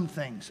some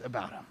things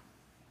about him.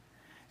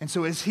 And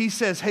so as he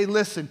says, hey,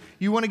 listen,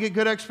 you want to get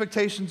good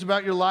expectations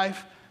about your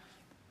life?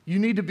 You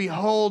need to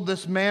behold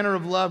this manner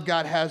of love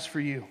God has for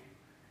you.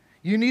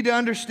 You need to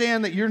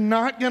understand that you're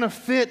not going to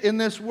fit in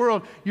this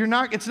world.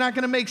 It's not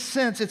going to make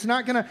sense.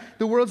 The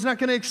world's not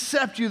going to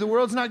accept you. The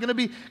world's not going to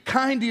be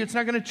kind to you. It's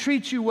not going to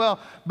treat you well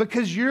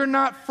because you're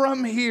not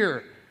from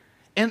here.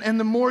 And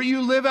the more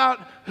you live out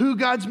who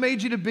God's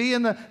made you to be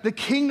in the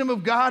kingdom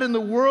of God and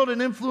the world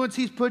and influence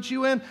he's put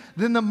you in,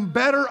 then the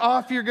better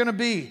off you're going to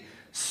be.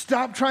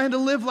 Stop trying to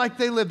live like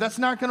they live. That's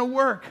not going to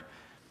work.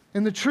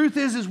 And the truth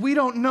is we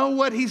don't know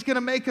what he's going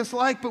to make us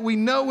like, but we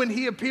know when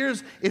he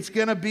appears, it's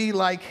going to be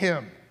like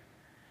him.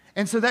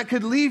 And so that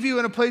could leave you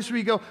in a place where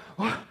you go,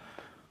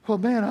 well,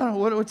 man, I don't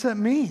know, what's that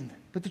mean?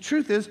 But the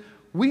truth is,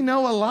 we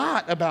know a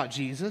lot about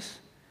Jesus.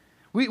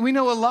 We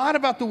know a lot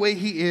about the way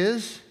he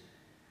is.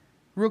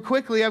 Real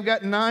quickly, I've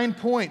got 9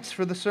 points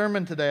for the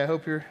sermon today. I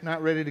hope you're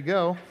not ready to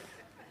go.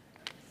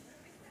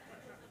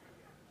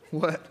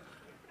 What?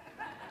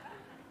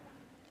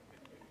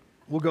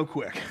 We'll go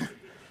quick.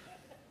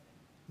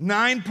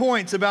 9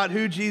 points about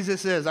who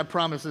Jesus is. I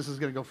promise this is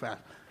going to go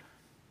fast.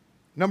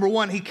 Number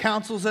 1, he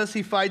counsels us,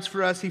 he fights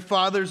for us, he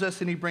fathers us,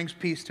 and he brings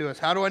peace to us.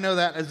 How do I know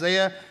that?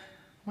 Isaiah, oh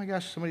my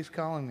gosh, somebody's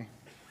calling me.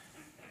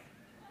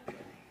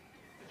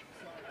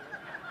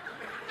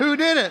 Who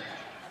did it?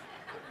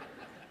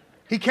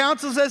 He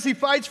counsels us, he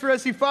fights for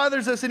us, he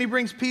fathers us, and he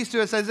brings peace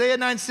to us. Isaiah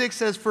 9:6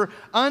 says, for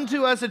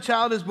unto us a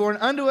child is born,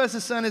 unto us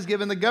a son is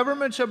given, the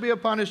government shall be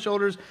upon his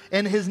shoulders,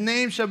 and his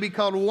name shall be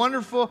called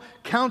Wonderful,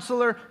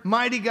 Counselor,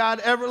 Mighty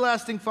God,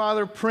 Everlasting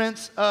Father,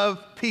 Prince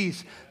of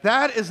Peace.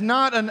 That is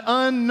not an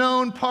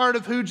unknown part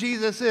of who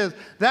Jesus is.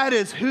 That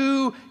is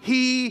who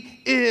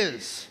he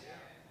is.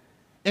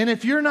 And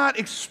if you're not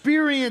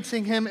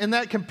experiencing him in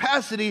that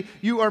capacity,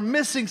 you are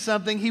missing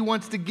something he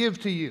wants to give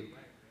to you.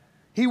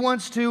 He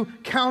wants to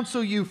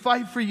counsel you,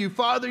 fight for you,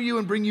 father you,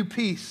 and bring you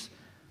peace.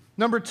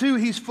 Number 2,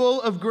 he's full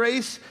of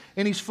grace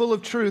and he's full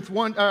of truth.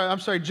 John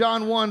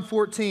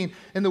 1:14.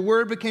 And the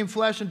Word became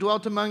flesh and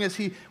dwelt among us.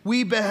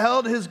 We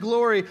beheld his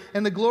glory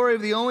and the glory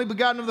of the only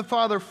begotten of the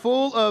Father,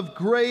 full of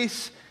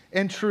grace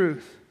and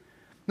truth.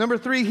 Number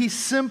 3, he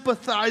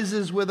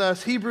sympathizes with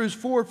us. Hebrews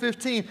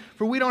 4:15.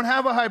 For we don't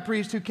have a high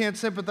priest who can't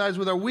sympathize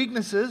with our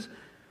weaknesses,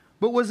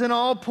 but was in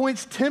all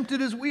points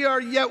tempted as we are,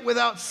 yet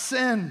without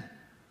sin.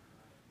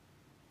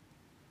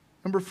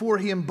 Number 4,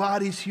 he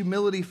embodies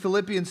humility.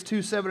 Philippians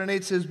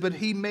 2:7-8 says, but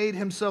he made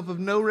himself of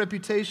no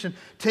reputation,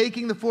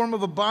 taking the form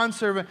of a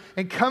bondservant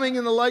and coming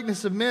in the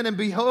likeness of men. And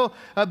behold,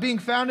 being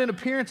found in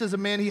appearance as a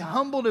man, he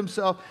humbled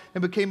himself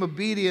and became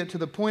obedient to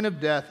the point of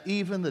death,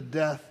 even the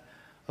death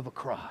of a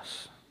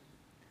cross.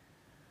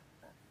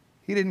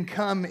 He didn't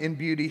come in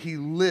beauty, he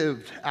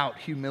lived out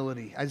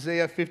humility.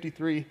 Isaiah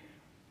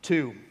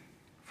 53:2.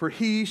 For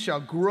he shall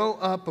grow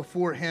up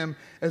before him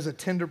as a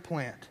tender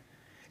plant,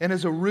 and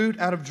as a root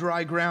out of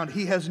dry ground.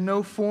 He has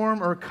no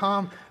form or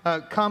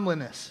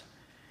comeliness.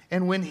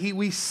 And when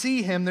we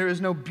see him, there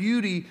is no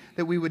beauty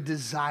that we would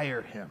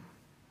desire him.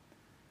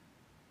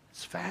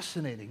 It's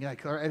fascinating.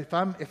 Like,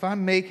 if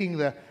I'm making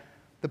the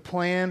the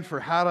plan for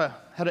how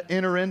to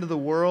enter into the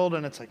world,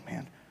 and it's like,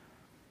 man,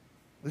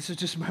 this is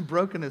just my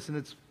brokenness, and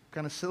it's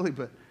kind of silly,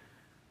 but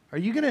are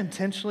you going to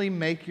intentionally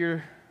make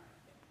your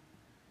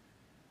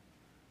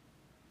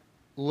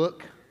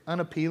look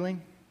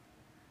unappealing?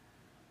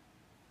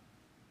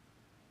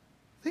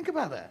 Think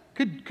about that.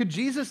 Could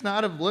Jesus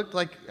not have looked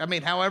like,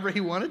 however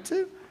he wanted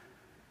to?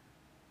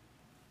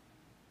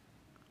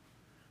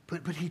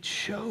 But he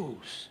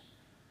chose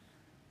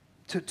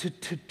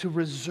to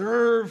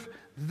reserve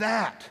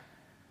that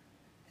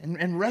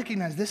and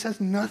recognize this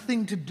has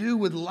nothing to do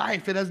with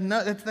life.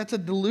 That's a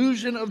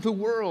delusion of the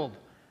world.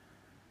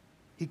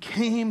 He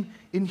came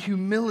in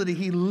humility.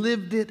 He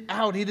lived it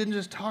out. He didn't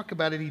just talk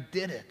about it, he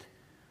did it.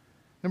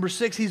 Number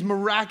 6, he's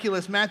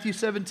miraculous. Matthew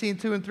 17,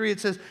 2 and 3, it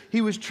says, he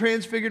was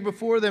transfigured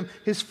before them.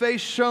 His face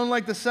shone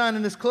like the sun,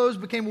 and his clothes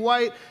became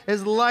white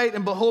as light.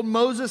 And behold,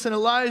 Moses and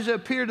Elijah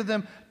appeared to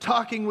them,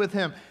 talking with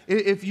him.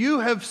 If you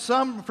have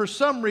for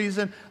some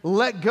reason,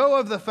 let go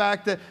of the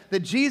fact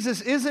that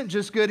Jesus isn't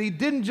just good, he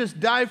didn't just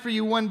die for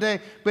you one day,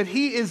 but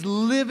he is the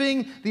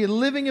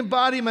living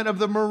embodiment of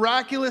the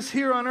miraculous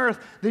here on earth,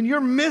 then you're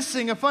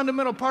missing a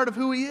fundamental part of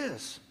who he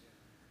is.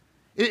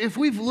 If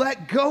we've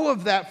let go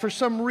of that for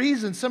some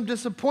reason, some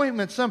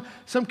disappointment, some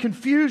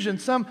confusion,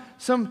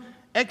 some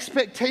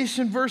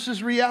expectation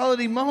versus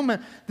reality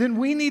moment, then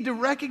we need to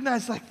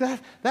recognize like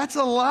that's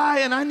a lie,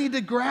 and I need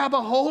to grab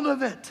a hold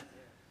of it.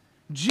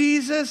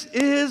 Jesus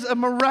is a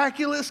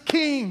miraculous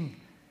king.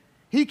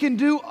 He can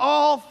do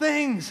all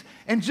things.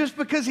 And just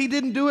because he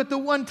didn't do it the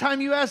one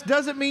time you asked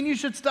doesn't mean you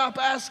should stop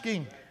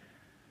asking.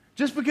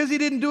 Just because he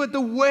didn't do it the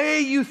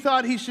way you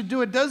thought he should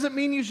do it doesn't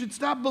mean you should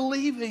stop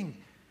believing.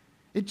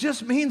 It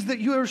just means that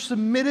you are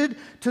submitted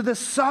to the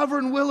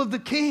sovereign will of the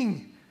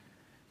King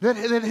that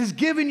has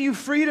given you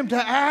freedom to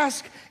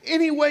ask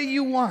any way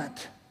you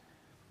want,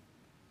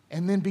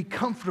 and then be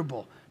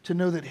comfortable to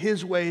know that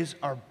his ways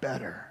are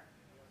better,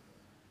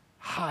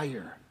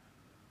 higher,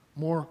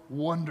 more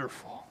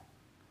wonderful.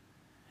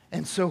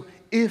 And so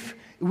if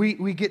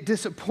we get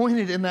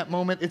disappointed in that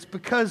moment, it's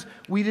because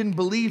we didn't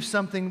believe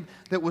something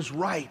that was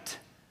right.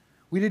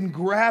 We didn't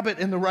grab it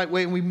in the right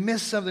way, and we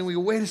missed something. We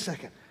go, wait a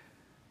second.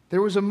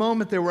 There was a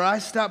moment there where I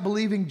stopped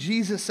believing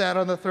Jesus sat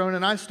on the throne,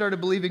 and I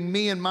started believing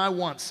me and my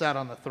wants sat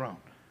on the throne.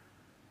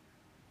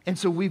 And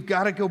so we've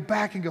got to go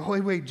back and go,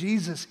 wait,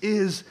 Jesus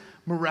is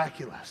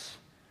miraculous.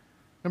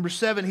 Number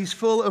 7, he's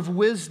full of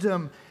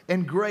wisdom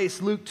and grace.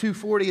 Luke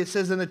 2:40, it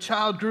says, and the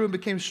child grew and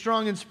became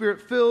strong in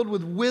spirit, filled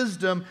with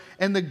wisdom,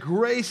 and the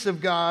grace of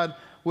God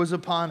was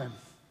upon him.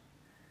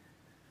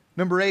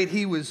 Number 8,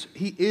 he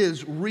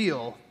is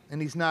real,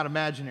 and he's not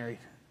imaginary.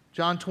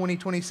 John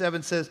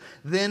 20:27 says,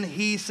 then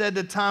he said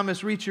to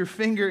Thomas, reach your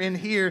finger in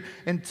here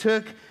and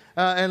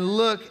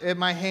look at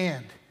my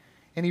hand.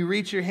 And he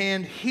reached your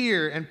hand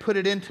here and put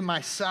it into my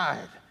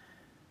side.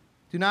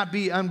 Do not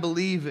be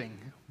unbelieving,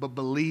 but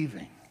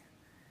believing.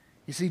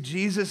 You see,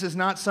 Jesus is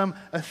not some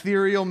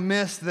ethereal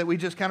mist that we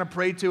just kind of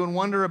pray to and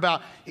wonder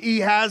about. He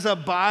has a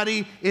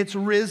body, it's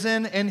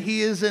risen, and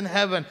he is in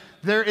heaven.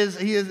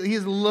 He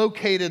is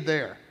located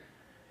there.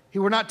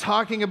 We're not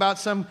talking about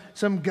some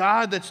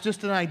God that's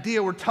just an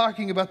idea. We're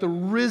talking about the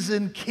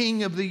risen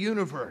King of the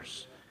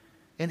universe.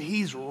 And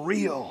he's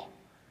real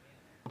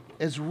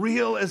as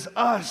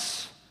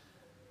us.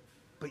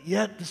 But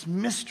yet this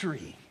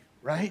mystery,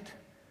 right?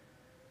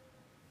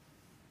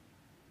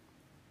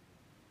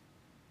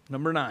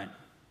 Number 9,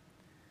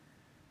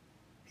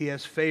 he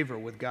has favor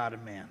with God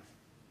and man.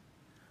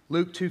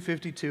 Luke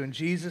 2:52, and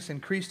Jesus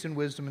increased in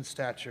wisdom and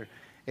stature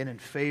and in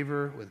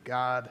favor with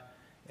God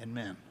and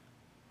men.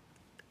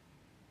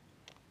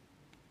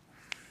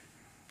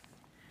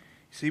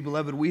 See,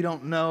 beloved, we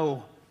don't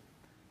know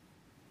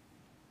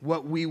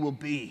what we will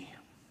be,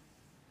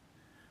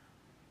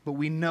 but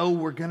we know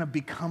we're going to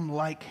become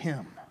like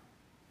him.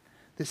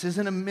 This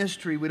isn't a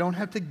mystery. We don't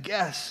have to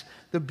guess.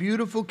 The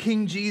beautiful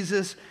King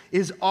Jesus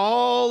is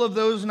all of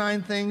those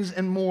 9 things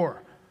and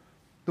more.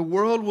 The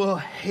world will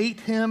hate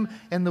him,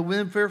 and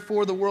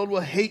therefore the world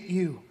will hate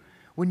you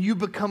when you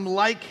become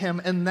like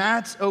him, and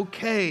that's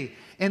okay.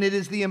 And it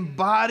is the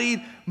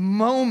embodied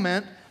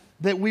moment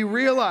that we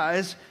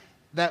realize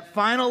that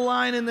final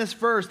line in this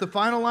verse, the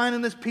final line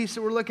in this piece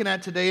that we're looking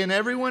at today, and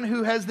everyone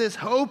who has this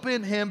hope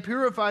in him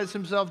purifies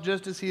himself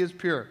just as he is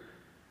pure.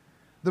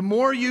 The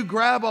more you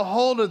grab a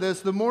hold of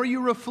this, the more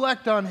you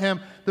reflect on him,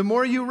 the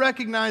more you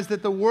recognize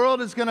that the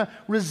world is going to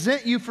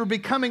resent you for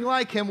becoming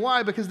like him.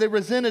 Why? Because they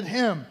resented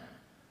him.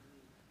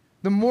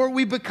 The more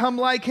we become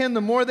like him,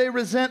 the more they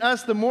resent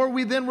us, the more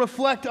we then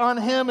reflect on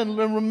him and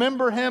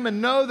remember him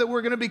and know that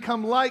we're going to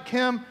become like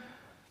him.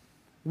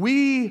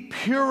 We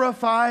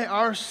purify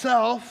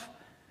ourselves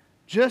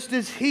just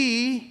as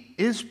he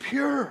is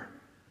pure.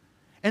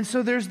 And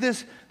so there's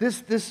this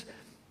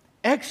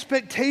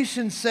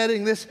expectation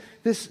setting,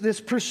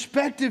 this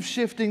perspective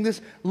shifting,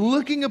 this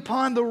looking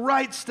upon the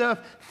right stuff,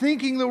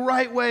 thinking the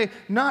right way,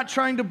 not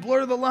trying to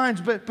blur the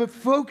lines, but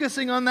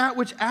focusing on that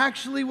which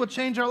actually will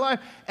change our life.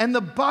 And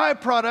the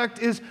byproduct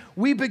is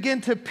we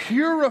begin to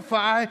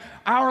purify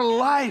our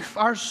life,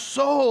 our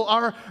soul,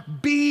 our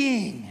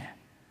being.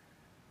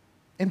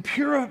 And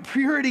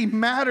purity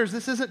matters.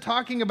 This isn't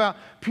talking about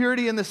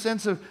purity in the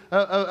sense of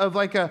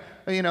like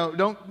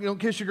don't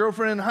kiss your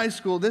girlfriend in high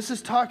school. This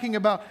is talking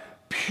about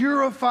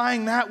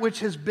purifying that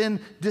which has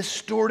been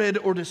distorted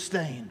or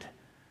disdained.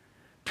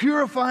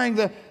 Purifying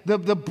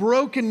the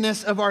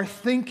brokenness of our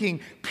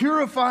thinking,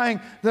 purifying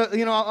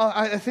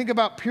I think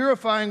about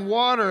purifying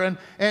water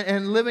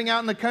and living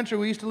out in the country.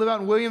 We used to live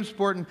out in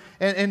Williamsport,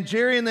 and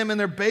Jerry and them in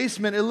their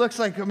basement, it looks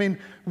like,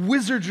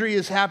 wizardry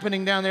is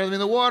happening down there.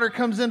 The water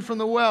comes in from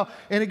the well,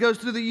 and it goes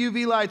through the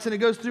UV lights, and it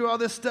goes through all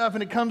this stuff,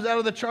 and it comes out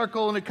of the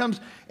charcoal, and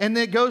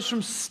it goes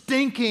from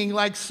stinking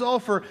like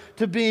sulfur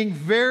to being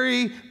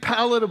very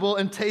palatable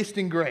and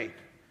tasting great.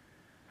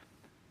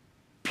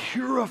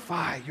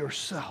 Purify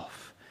yourself.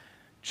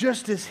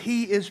 Just as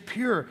he is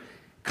pure.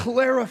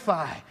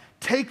 Clarify.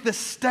 Take the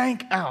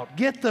stank out.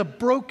 Get the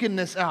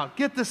brokenness out.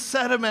 Get the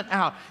sediment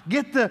out.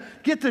 Get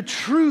the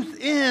truth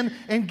in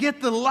and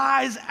get the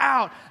lies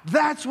out.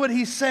 That's what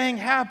he's saying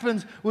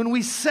happens when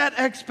we set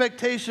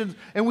expectations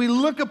and we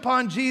look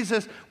upon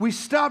Jesus. We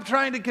stop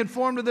trying to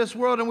conform to this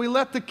world and we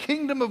let the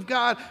kingdom of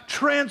God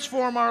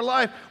transform our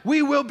life.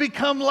 We will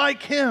become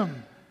like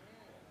him.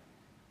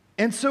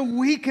 And so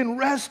we can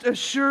rest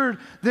assured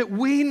that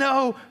we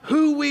know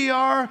who we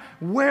are,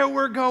 where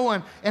we're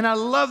going. And I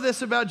love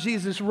this about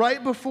Jesus.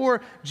 Right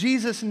before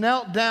Jesus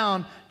knelt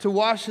down to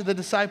wash the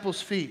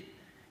disciples' feet,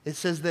 it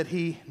says that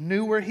he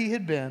knew where he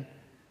had been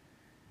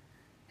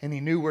and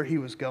he knew where he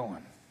was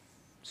going.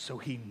 So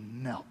he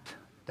knelt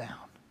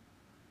down.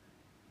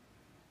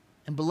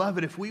 And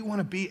beloved, if we want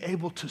to be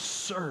able to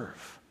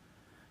serve,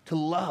 to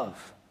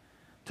love,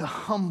 to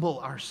humble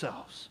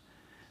ourselves,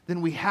 then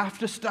we have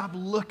to stop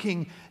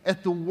looking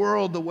at the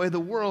world the way the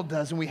world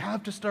does, and we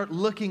have to start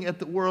looking at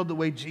the world the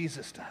way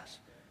Jesus does.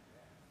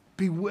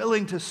 Be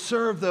willing to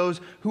serve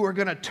those who are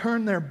going to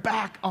turn their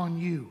back on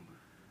you.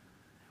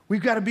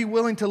 We've got to be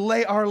willing to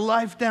lay our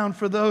life down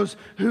for those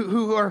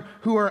who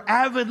are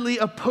avidly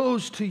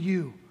opposed to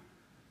you.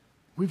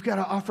 We've got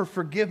to offer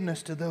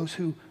forgiveness to those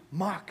who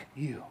mock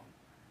you.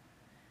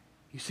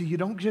 You see, you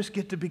don't just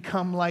get to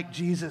become like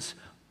Jesus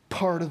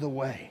part of the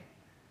way.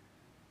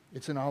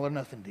 It's an all or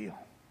nothing deal.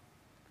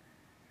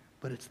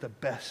 But it's the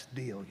best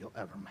deal you'll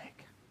ever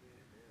make.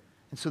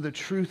 And so the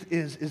truth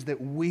is that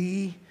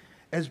we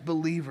as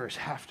believers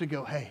have to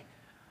go, hey,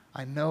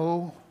 I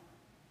know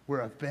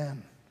where I've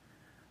been.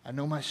 I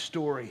know my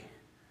story.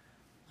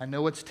 I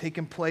know what's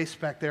taken place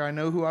back there. I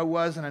know who I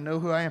was and I know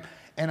who I am.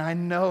 And I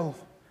know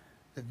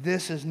that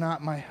this is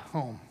not my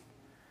home.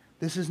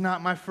 This is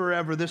not my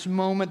forever. This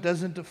moment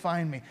doesn't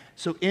define me.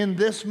 So in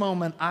this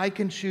moment, I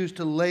can choose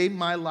to lay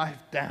my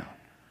life down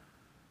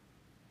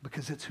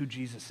because it's who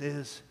Jesus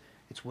is.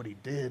 It's what he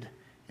did,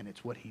 and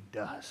it's what he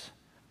does.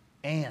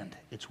 And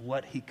it's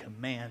what he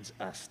commands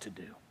us to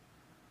do.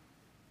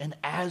 And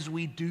as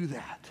we do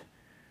that,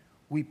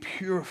 we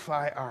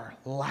purify our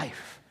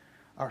life,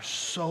 our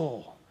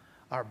soul,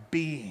 our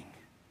being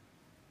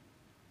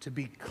to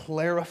be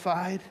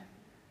clarified,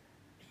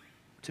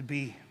 to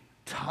be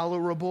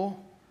tolerable,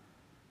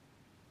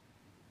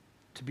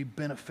 to be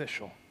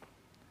beneficial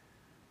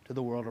to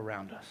the world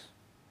around us.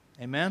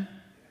 Amen?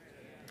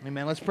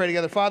 Amen. Let's pray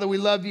together. Father, we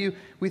love you.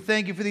 We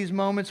thank you for these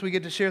moments we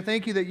get to share.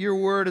 Thank you that your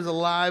word is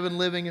alive and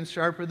living and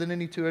sharper than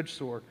any two-edged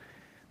sword,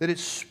 that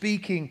it's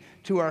speaking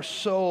to our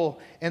soul.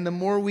 And the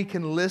more we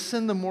can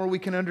listen, the more we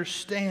can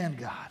understand,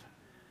 God,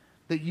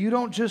 that you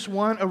don't just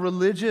want a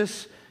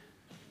religious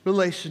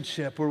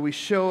relationship where we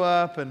show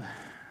up and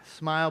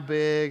smile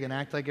big and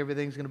act like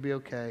everything's going to be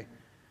okay.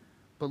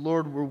 But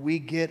Lord, where we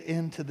get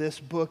into this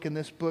book and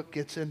this book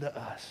gets into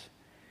us.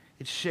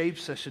 It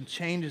shapes us and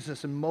changes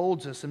us and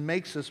molds us and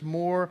makes us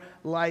more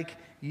like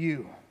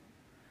you.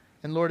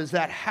 And Lord, as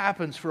that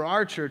happens for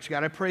our church,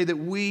 God, I pray that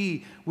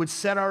we would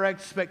set our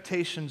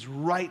expectations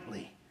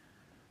rightly,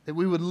 that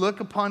we would look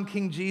upon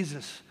King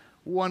Jesus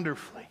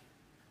wonderfully,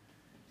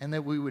 and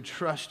that we would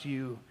trust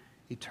you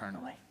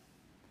eternally.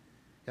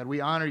 God,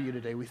 we honor you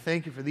today. We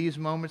thank you for these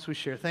moments we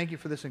share. Thank you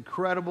for this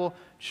incredible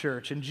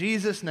church. In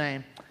Jesus'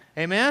 name,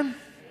 amen.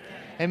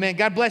 Amen.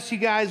 God bless you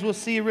guys. We'll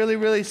see you really,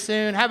 really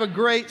soon. Have a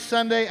great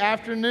Sunday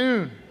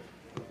afternoon.